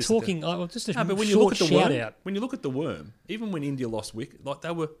cricket. Why are we talking? Just a but when you look at the worm, when you look at the worm, even when India lost wicket, like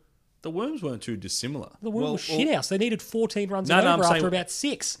the worms weren't too dissimilar. The worm was shithouse. They needed 14 runs after about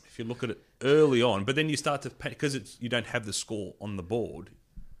 6. If you look at it early on, but then you start to because you don't have the score on the board.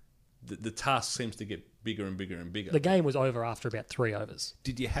 The task seems to get bigger and bigger and bigger. The game was over after about 3 overs.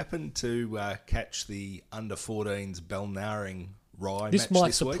 Did you happen to catch the under-14s Balnarring Rye match this might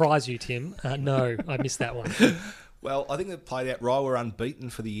this surprise you, Tim. No, I missed that one. Well, I think they played out. Rye were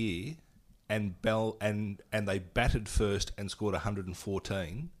unbeaten for the year, and they batted first and scored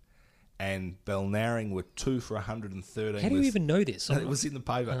 114. And Balnarring were 2 for 113. How do you even know this? It was in the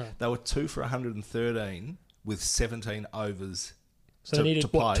paper. They were 2 for 113 with 17 overs. So they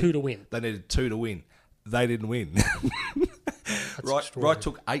needed, 2 to win? They needed 2 to win. They didn't win. Right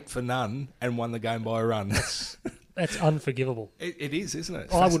took 8 for none and won the game by a run. That's unforgivable. It is, isn't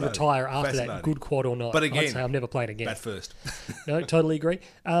it? I would retire after that, good quad or not. But again, I'd say I've never played again. Bat first. No, totally agree.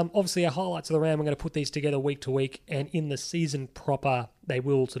 Obviously, our highlights of the round, we're going to put these together week to week, and in the season proper, they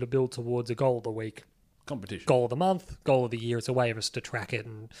will sort of build towards a goal of the week. Competition. Goal of the month, goal of the year. It's a way of us to track it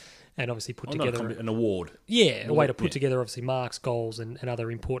and obviously put together an award. Yeah, a way to put together obviously marks, goals, and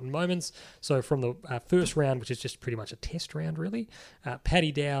other important moments. So from the first round, which is just pretty much a test round, really,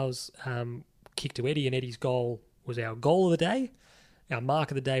 Paddy Dow's kick to Eddie, and Eddie's goal was our goal of the day. Our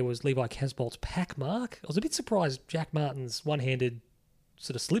mark of the day was Levi Casbolt's pack mark. I was a bit surprised Jack Martin's one-handed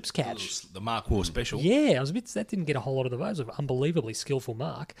sort of slips catch. The Mark War special. Yeah, I was a bit. That didn't get a whole lot of the votes. It was an unbelievably skillful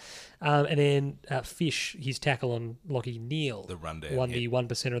mark. And then Fish, his tackle on Lockie Neal, the rundown, won the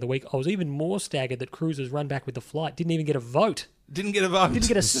 1% of the week. I was even more staggered that Cruiser's run back with the flight didn't even get a vote. Didn't get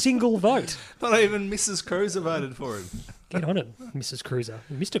a single vote. Not even Mrs. Cruiser voted for him. Get on it, Mrs. Cruiser.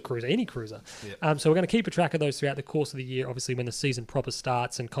 Mr. Cruiser, any Cruiser. Yep. So we're going to keep a track of those throughout the course of the year, obviously when the season proper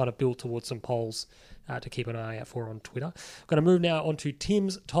starts, and kind of build towards some polls to keep an eye out for on Twitter. I'm going to move now on to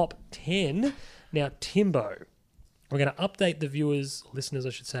Tim's Top 10. Now, Timbo, we're going to update the viewers, listeners I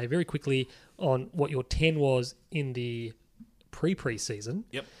should say, very quickly on what your 10 was in the pre-season.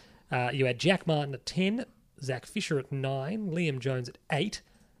 Yep. You had Jack Martin at 10, Zach Fisher at 9, Liam Jones at 8,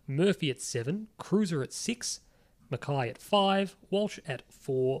 Murphy at 7, Cruiser at 6, Mackay at 5, Walsh at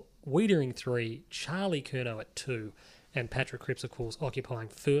 4, Wiedering 3, Charlie Curnow at 2, and Patrick Cripps, of course, occupying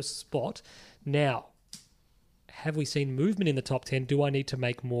first spot. Now, have we seen movement in the top 10? Do I need to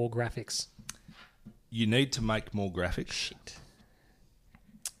make more graphics? You need to make more graphics. Shit.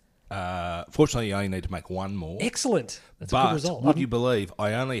 Fortunately, you only need to make one more. Excellent. That's a good result. Would you believe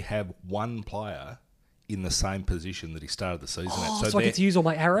I only have one player in the same position that he started the season at? So I get to use all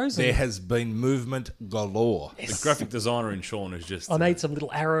my arrows? There has been movement galore. Yes. The graphic designer in Sean is just... I made some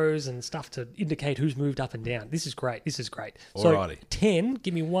little arrows and stuff to indicate who's moved up and down. This is great. Alrighty. So 10,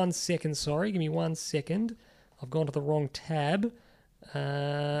 give me 1 second, sorry. Give me 1 second. I've gone to the wrong tab.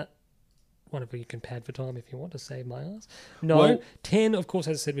 Whatever, you can pad for time if you want to save my ass. No, well, 10, of course,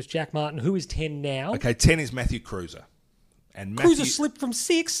 as I said, was Jack Martin. Who is 10 now? Okay, 10 is Matthew Cruiser. And Cruiser slipped from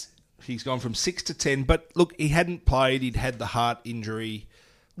 6. He's gone from 6 to 10. But look, he hadn't played. He'd had the heart injury.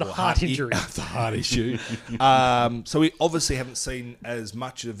 The heart injury. The heart issue. So we obviously haven't seen as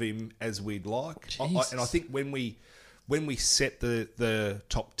much of him as we'd like. And I think when we set the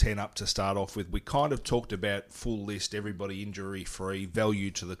top 10 up to start off with, we kind of talked about full list, everybody injury-free, value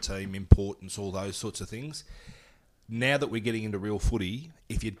to the team, importance, all those sorts of things. Now that we're getting into real footy,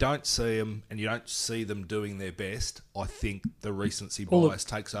 if you don't see them and you don't see them doing their best, I think the recency bias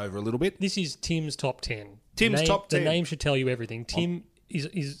takes over a little bit. This is Tim's top 10. Tim's top 10. The name should tell you everything. Tim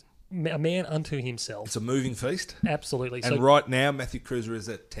is a man unto himself. It's a moving feast. Absolutely. And right now, Matthew Cruiser is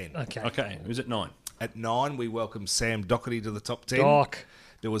at 10. Okay. Who's at 9? At 9, we welcome Sam Doherty to the top 10. Doc.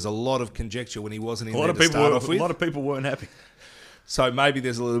 There was a lot of conjecture when he wasn't in A lot there of to people start were, off with. a lot of people weren't happy. So maybe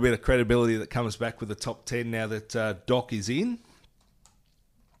there's a little bit of credibility that comes back with the top 10 now that Doc is in.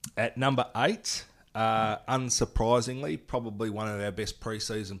 At number 8, unsurprisingly, probably one of our best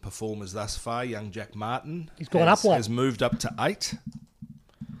pre-season performers thus far, young Jack Martin. He's gone up one. Has moved up to 8.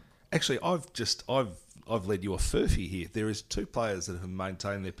 Actually, I've led you a furphy here. There is 2 players that have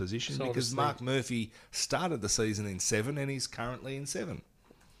maintained their position So because obviously- Mark Murphy started the season in 7 and he's currently in 7.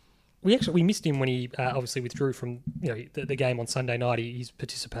 We missed him when he obviously withdrew from the game on Sunday night. His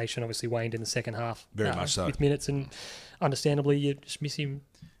participation obviously waned in the second half. Very much so. With minutes, and understandably you just miss him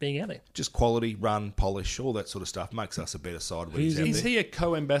being out there. Just quality, run, polish, all that sort of stuff makes us a better side when he's out Is there. he a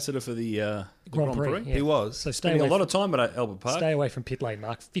co-ambassador for the Grand Prix. Yeah. He was. So Spending a lot of time at Albert Park. stay away from pit lane,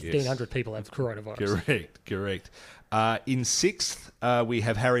 Mark. 1,500 people have coronavirus. Correct. In 6th, we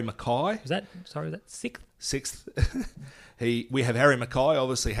have Harry Mackay. Was that 6th? 6th. We have Harry Mackay,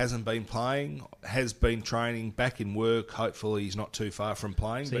 obviously hasn't been playing, has been training, back in work. Hopefully he's not too far from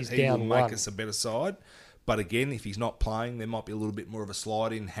playing, So but he's he will down make one. us a better side. But again, if he's not playing, there might be a little bit more of a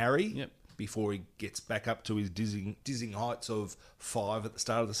slide in Harry Yep. before he gets back up to his dizzying heights of 5 at the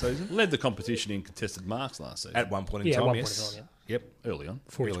start of the season. Led the competition in contested marks last season. At one point in Yeah, at time, one yes. point in time, Yep. Early on.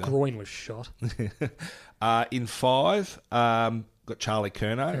 Before his Really? groin was shot. In 5, got Charlie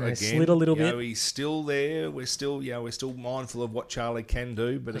Curnow Yeah, again. slid a little bit. He's still there. We're still mindful of what Charlie can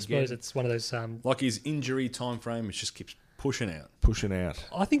do, but I again, suppose it's one of those. Like his injury time frame, it just keeps pushing out. pushing out.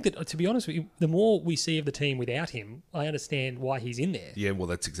 I think that, to be honest with you, the more we see of the team without him, I understand why he's in there. Yeah, well,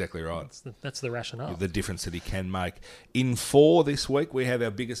 that's exactly right. That's the rationale. The difference that he can make. In 4 this week, we have our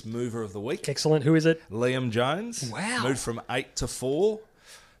biggest mover of the week, Excellent. Who is it? Liam Jones. Wow. Moved from 8 to 4.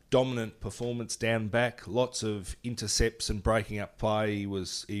 Dominant performance down back. Lots of intercepts and breaking up play.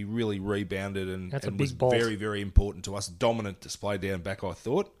 He really rebounded and That's a was big bolt. very, very important to us. Dominant display down back, I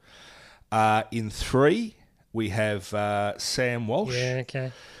thought. In 3, we have Sam Walsh. Yeah,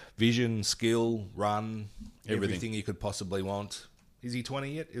 okay. Vision, skill, run, Everything. everything you could possibly want. Is he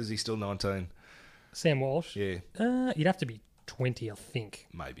 20 yet? Is he still 19? Sam Walsh. Yeah, You'd have to be 20, I think.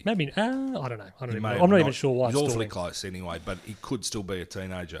 maybe. Maybe. I don't know. He may I'm have not even sure why. He's it's awfully stalling. close anyway, but he could still be a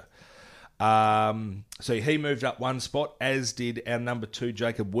teenager. So he moved up one spot, as did our number 2,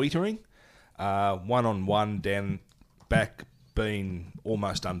 Jacob Wietering. 1-on-1 down back, been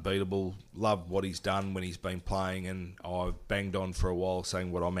almost unbeatable. Love what he's done when he's been playing, and I've banged on for a while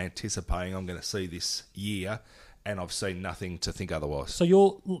saying what I'm anticipating I'm going to see this year, and I've seen nothing to think otherwise. So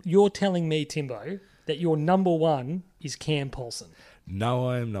you're telling me, Timbo, that your number 1 is Cam Paulson. No,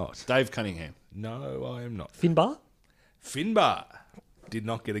 I am not. Dave Cunningham. No, I am not. Finbar? Finbar did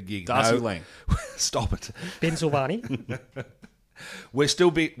not get a gig. Darcy No. Lang. Stop it. Ben Silvani? We're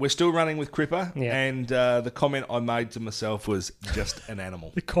still running with Cripper, Yeah. and the comment I made to myself was just an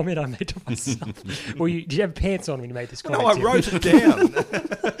animal. The comment I made to myself. Well, did you have pants on when you made this comment? No, I Tim? wrote it down.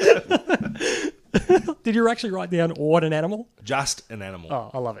 Did you actually write down what an animal? Just an animal. Oh,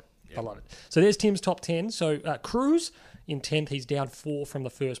 I love it. I love it. So there's Tim's top 10. So Cruz in 10th. He's down 4 from the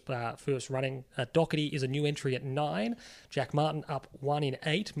first running. Doherty is a new entry at 9. Jack Martin up 1 in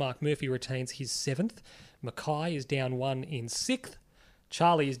 8. Mark Murphy retains his 7th. Mackay is down 1 in 6th.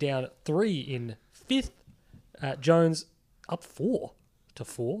 Charlie is down 3 in 5th. Jones up 4 to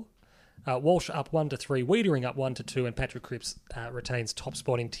 4. Walsh up 1 to 3. Wiedering up 1 to 2. And Patrick Cripps retains top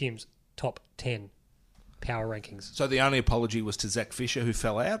spot in Tim's top 10 power rankings. So the only apology was to Zach Fisher, who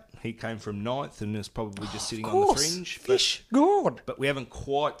fell out. He came from 9th and is probably just sitting on the fringe. Fish, good. But we haven't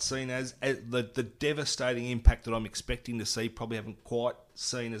quite seen as the devastating impact that I'm expecting to see. Probably haven't quite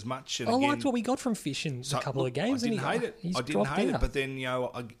seen as much. And I again, liked what we got from Fish in a couple of games. I didn't hate it. He's I didn't dropped hate it. out. But then,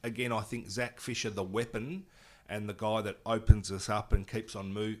 again, I think Zach Fisher, the weapon, and the guy that opens us up and keeps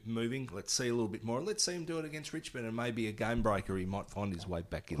on moving. Let's see a little bit more. Let's see him do it against Richmond, and maybe a game breaker. He might find his way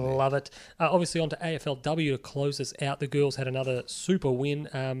back in there. Love it. Obviously, on to AFLW to close us out. The girls had another super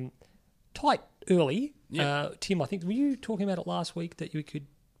win. Tight early. Yeah. Tim, I think, were you talking about it last week that you could...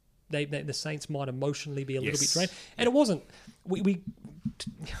 the Saints might emotionally be a little bit Yes. drained? And it wasn't...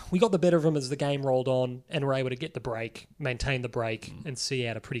 We got the better of them as the game rolled on and were able to get the break, maintain the break, and see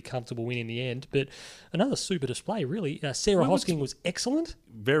out a pretty comfortable win in the end. But another super display, really. Sarah Hosking was excellent.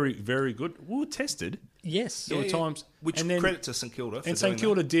 Very, very good. We were tested. Yes. There were times, Which and then- credit to St Kilda. And St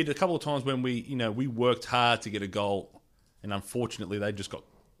Kilda did a couple of times when we worked hard to get a goal, and unfortunately they just got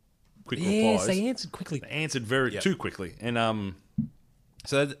quick Yes, replies. they answered quickly. They answered too quickly, and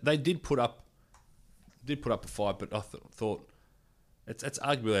so they did put up a fight, but I thought it's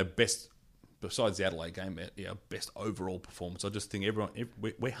arguably our best, besides the Adelaide game, our best overall performance. I just think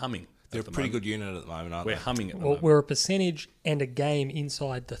we're humming. They're a pretty good unit at the moment, aren't We're they? humming at the Well, moment. we're a percentage and a game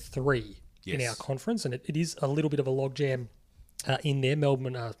inside the 3 in Yes. our conference, and it is a little bit of a logjam in there.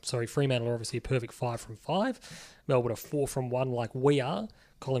 Fremantle are obviously a perfect 5 from 5. Melbourne are 4 from 1, like we are.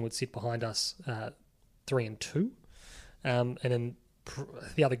 Collingwood sit behind us 3 and 2, and then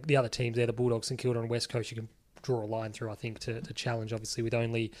the other teams there, the Bulldogs, St Kilda, and West Coast, you can draw a line through, I think, to challenge. Obviously, with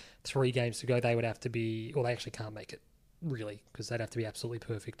only 3 games to go, they would have to be, well, they actually can't make it really, because they'd have to be absolutely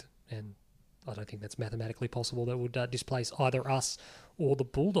perfect, and I don't think that's mathematically possible. That would displace either us or the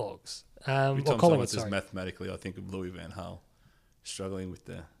Bulldogs. Every Or time someone Collingwood, says sorry. mathematically, I think of Louis Van Gaal struggling with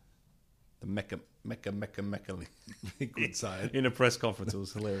the mecca. Good saying. In a press conference, it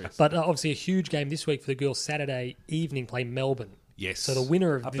was hilarious. But obviously a huge game this week for the girls. Saturday evening play Melbourne. Yes. So the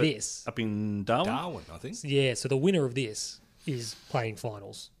winner of up this, in Darwin. Darwin, I think. yeah. So the winner of this is playing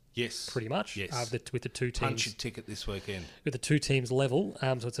finals, Yes. pretty much. Yes. With the two teams, Punch your ticket this weekend. with the 2 teams level.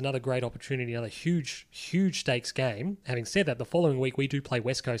 So it's another great opportunity, another huge stakes game. Having said that, the following week we do play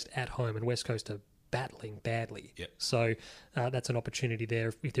West Coast at home, and West Coast are battling badly. Yep. So that's an opportunity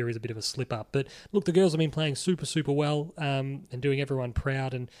there if there is a bit of a slip up. But look, the girls have been playing super, super well and doing everyone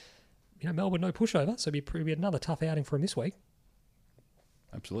proud. And Melbourne no pushover, so it'll be another tough outing for them this week.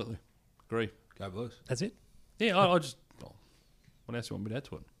 Absolutely. Agree. Go Blues. That's it. Yeah, I just... Well, what else do you want me to add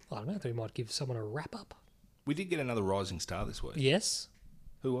to it? I don't know. I thought we might give someone a wrap up. We did get another rising star this week. Yes.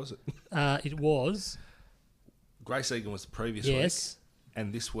 Who was it? It was. Grace Egan was the previous Yes. week.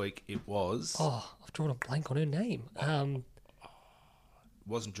 And this week it was... Oh, I've drawn a blank on her name.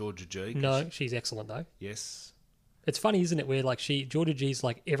 Wasn't Georgia G? 'cause No, she's excellent though. Yes. It's funny, isn't it? Where Georgia G's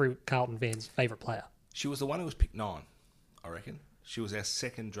like every Carlton fan's favourite player. She was the one who was picked 9, I reckon. She was our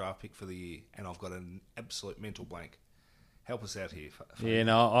second draft pick for the year, and I've got an absolute mental blank. Help us out here. Yeah,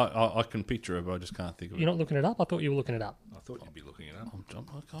 no, I can picture her, but I just can't think of You're it. not looking it up? I thought you were looking it up. I thought you'd be looking it up.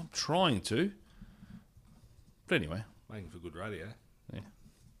 I'm trying to. But anyway, Making for good radio. yeah.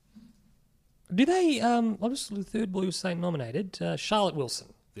 Do they? I'm just the third Blues saying nominated. Charlotte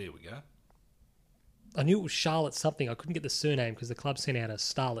Wilson. There we go. I knew it was Charlotte something. I couldn't get the surname because the club sent out a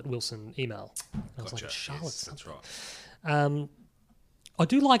Starlet Wilson email. I was Gotcha. like, Charlotte Yes, something. that's right. I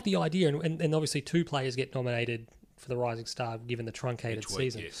do like the idea, and obviously 2 players get nominated for the Rising Star given the truncated Each week,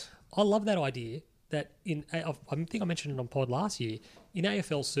 season. yes. I love that idea. That I think I mentioned it on pod last year. In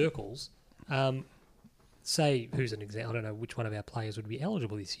AFL circles, say who's an example? I don't know which one of our players would be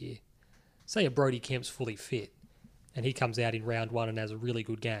eligible this year. Say a Brody Kemp's fully fit, and he comes out in round 1 and has a really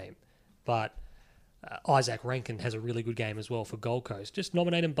good game, but Isaac Rankin has a really good game as well for Gold Coast. Just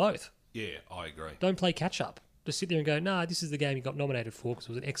nominate them both. Yeah, I agree. Don't play catch up. Just sit there and go, nah, this is the game he got nominated for because it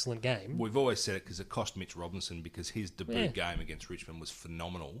was an excellent game. We've always said it because it cost Mitch Robinson because his debut Yeah. game against Richmond was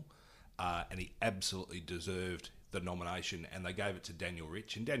phenomenal, and he absolutely deserved the nomination, and they gave it to Daniel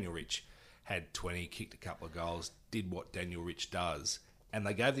Rich, and Daniel Rich had 20, kicked a couple of goals, did what Daniel Rich does, and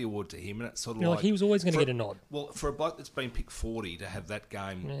they gave the award to him, and it's sort of like... he was always going to for- get a nod. Well, for a bloke that's been picked 40 to have that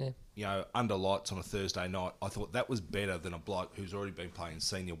game, under lights on a Thursday night, I thought that was better than a bloke who's already been playing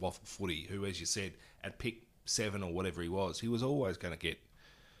senior waffle footy, who, as you said, at pick 7 or whatever he was always going to get,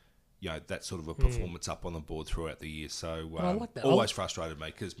 that sort of a performance up on the board throughout the year. So I like that. always frustrated me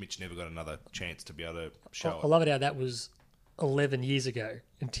because Mitch never got another chance to be able to show I it. love it how that was 11 years ago,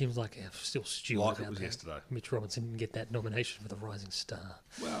 and Tim's like, I'm still stewing Like it about was that. yesterday. Mitch Robinson didn't get that nomination for the Rising Star.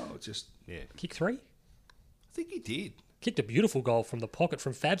 Well, it's just, yeah. Kick 3? I think he did. Kicked a beautiful goal from the pocket,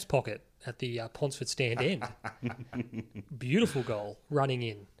 from Fab's pocket at the Ponsford stand end. Beautiful goal, running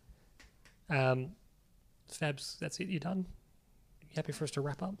in. Fabs, that's it, you done? You happy for us to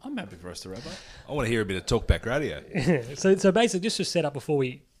wrap up? I'm happy for us to wrap up. I want to hear a bit of talkback radio. So basically, just to set up before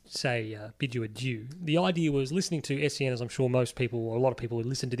we say bid you adieu, the idea was listening to SEN, as I'm sure most people, or a lot of people who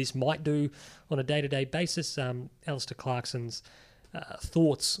listen to this might do on a day-to-day basis. Alistair Clarkson's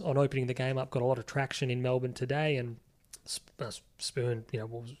thoughts on opening the game up got a lot of traction in Melbourne today, and spurned, what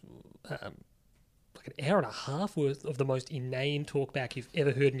was like an hour and a half worth of the most inane talkback you've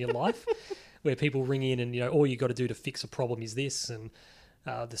ever heard in your life, where people ring in and, all you got to do to fix a problem is this, and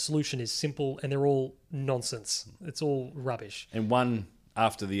the solution is simple, and they're all nonsense. It's all rubbish. And one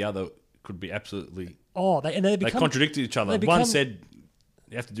after the other could be absolutely... They They contradicted each other. they One become- said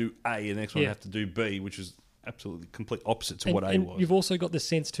you have to do A, and the next one Yeah. you have to do B, which is absolutely complete opposite to and, what A and was. you've also got the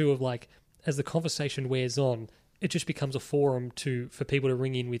sense too of like, as the conversation wears on, it just becomes a forum for people to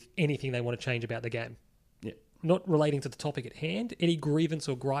ring in with anything they want to change about the game. Yeah. Not relating to the topic at hand. Any grievance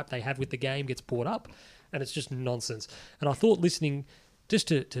or gripe they have with the game gets brought up, and it's just nonsense. And I thought listening, just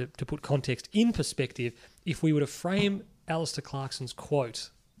to put context in perspective, if we were to frame Alistair Clarkson's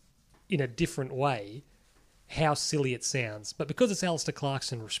quote in a different way, how silly it sounds. But because it's Alistair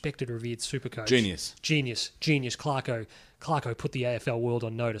Clarkson, respected, revered super coach. Genius. Clarko put the AFL world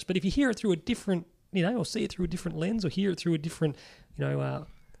on notice. But if you hear it through a different, or see it through a different lens, or hear it through a different,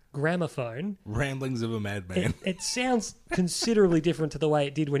 gramophone. Ramblings of a madman. It sounds considerably different to the way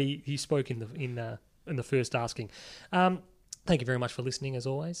it did when he spoke in the first asking. Thank you very much for listening, as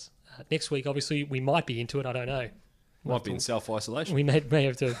always. Next week, obviously, we might be into it. I don't know. Might be in self-isolation. We may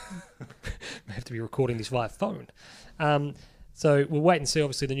have to be recording this via phone. So we'll wait and see,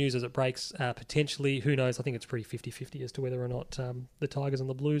 obviously, the news as it breaks. Potentially, who knows? I think it's pretty 50-50 as to whether or not the Tigers and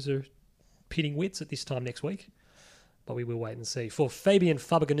the Blues are pitting wits at this time next week. But we will wait and see. For Fabian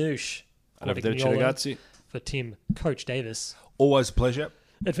Fabaganoush, for Tim, Coach Davis. Always a pleasure.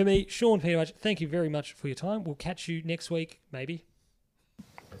 And for me, Sean Petermudge, thank you very much for your time. We'll catch you next week, maybe.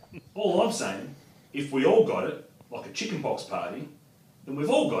 All I'm saying, if we all got it, like a chicken pox party, then we've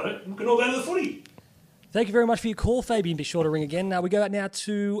all got it, we can all go to the footy. Thank you very much for your call, Fabian. Be sure to ring again. We go out now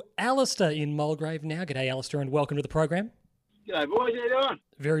to Alistair in Mulgrave now. G'day, Alistair, and welcome to the program. G'day, boys. How you doing?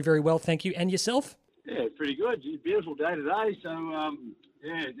 Very, very well, thank you. And yourself? Yeah, pretty good. It's a beautiful day today. So,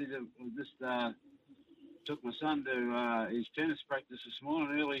 just took my son to his tennis practice this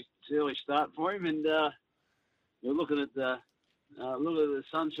morning. Early start for him, and we're looking at the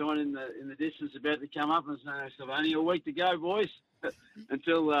sunshine in the distance about to come up, and so only a week to go, boys,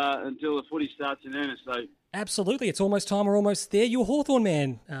 until the footy starts in earnest. So absolutely, it's almost time. We're almost there. You're a Hawthorn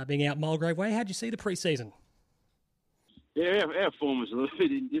man, being out Mulgrave way. How'd you see the pre-season? Yeah, our form was a little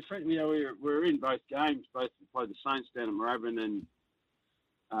bit indifferent. We're in both games. Both played the Saints down at Moorabbin, and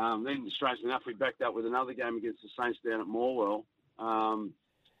then, strangely enough, we backed up with another game against the Saints down at Morwell.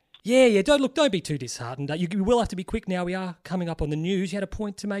 Don't be too disheartened. You will have to be quick now. We are coming up on the news. You had a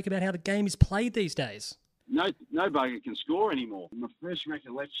point to make about how the game is played these days. No bugger can score anymore. My first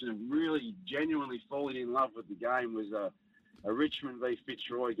recollection of really genuinely falling in love with the game was a Richmond v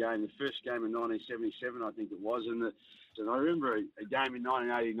Fitzroy game, the first game in 1977, I think it was. And I remember a game in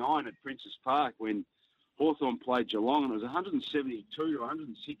 1989 at Princes Park when Hawthorn played Geelong, and it was 172 to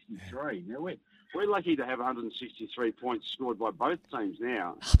 163. Now, we're lucky to have 163 points scored by both teams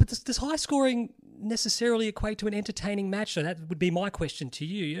now. But does high scoring necessarily equate to an entertaining match? So that would be my question to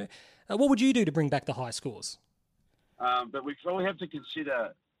you. What would you do to bring back the high scores? But we probably have to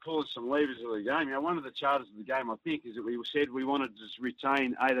consider pulling some levers of the game. One of the charters of the game, I think, is that we said we wanted to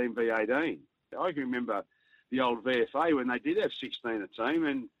retain 18 v 18. I can remember the old VFA when they did have 16 a team,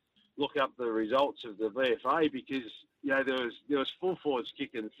 and look up the results of the VFA because there was full forwards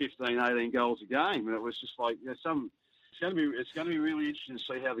kicking 15, 18 goals a game, and it was just like it's going to be really interesting to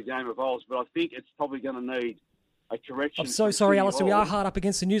see how the game evolves. But I think it's probably going to need a correction. I'm so sorry, Alistair. We are hard up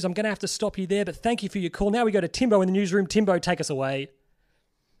against the news. I'm going to have to stop you there, but thank you for your call. Now we go to Timbo in the newsroom. Timbo, take us away.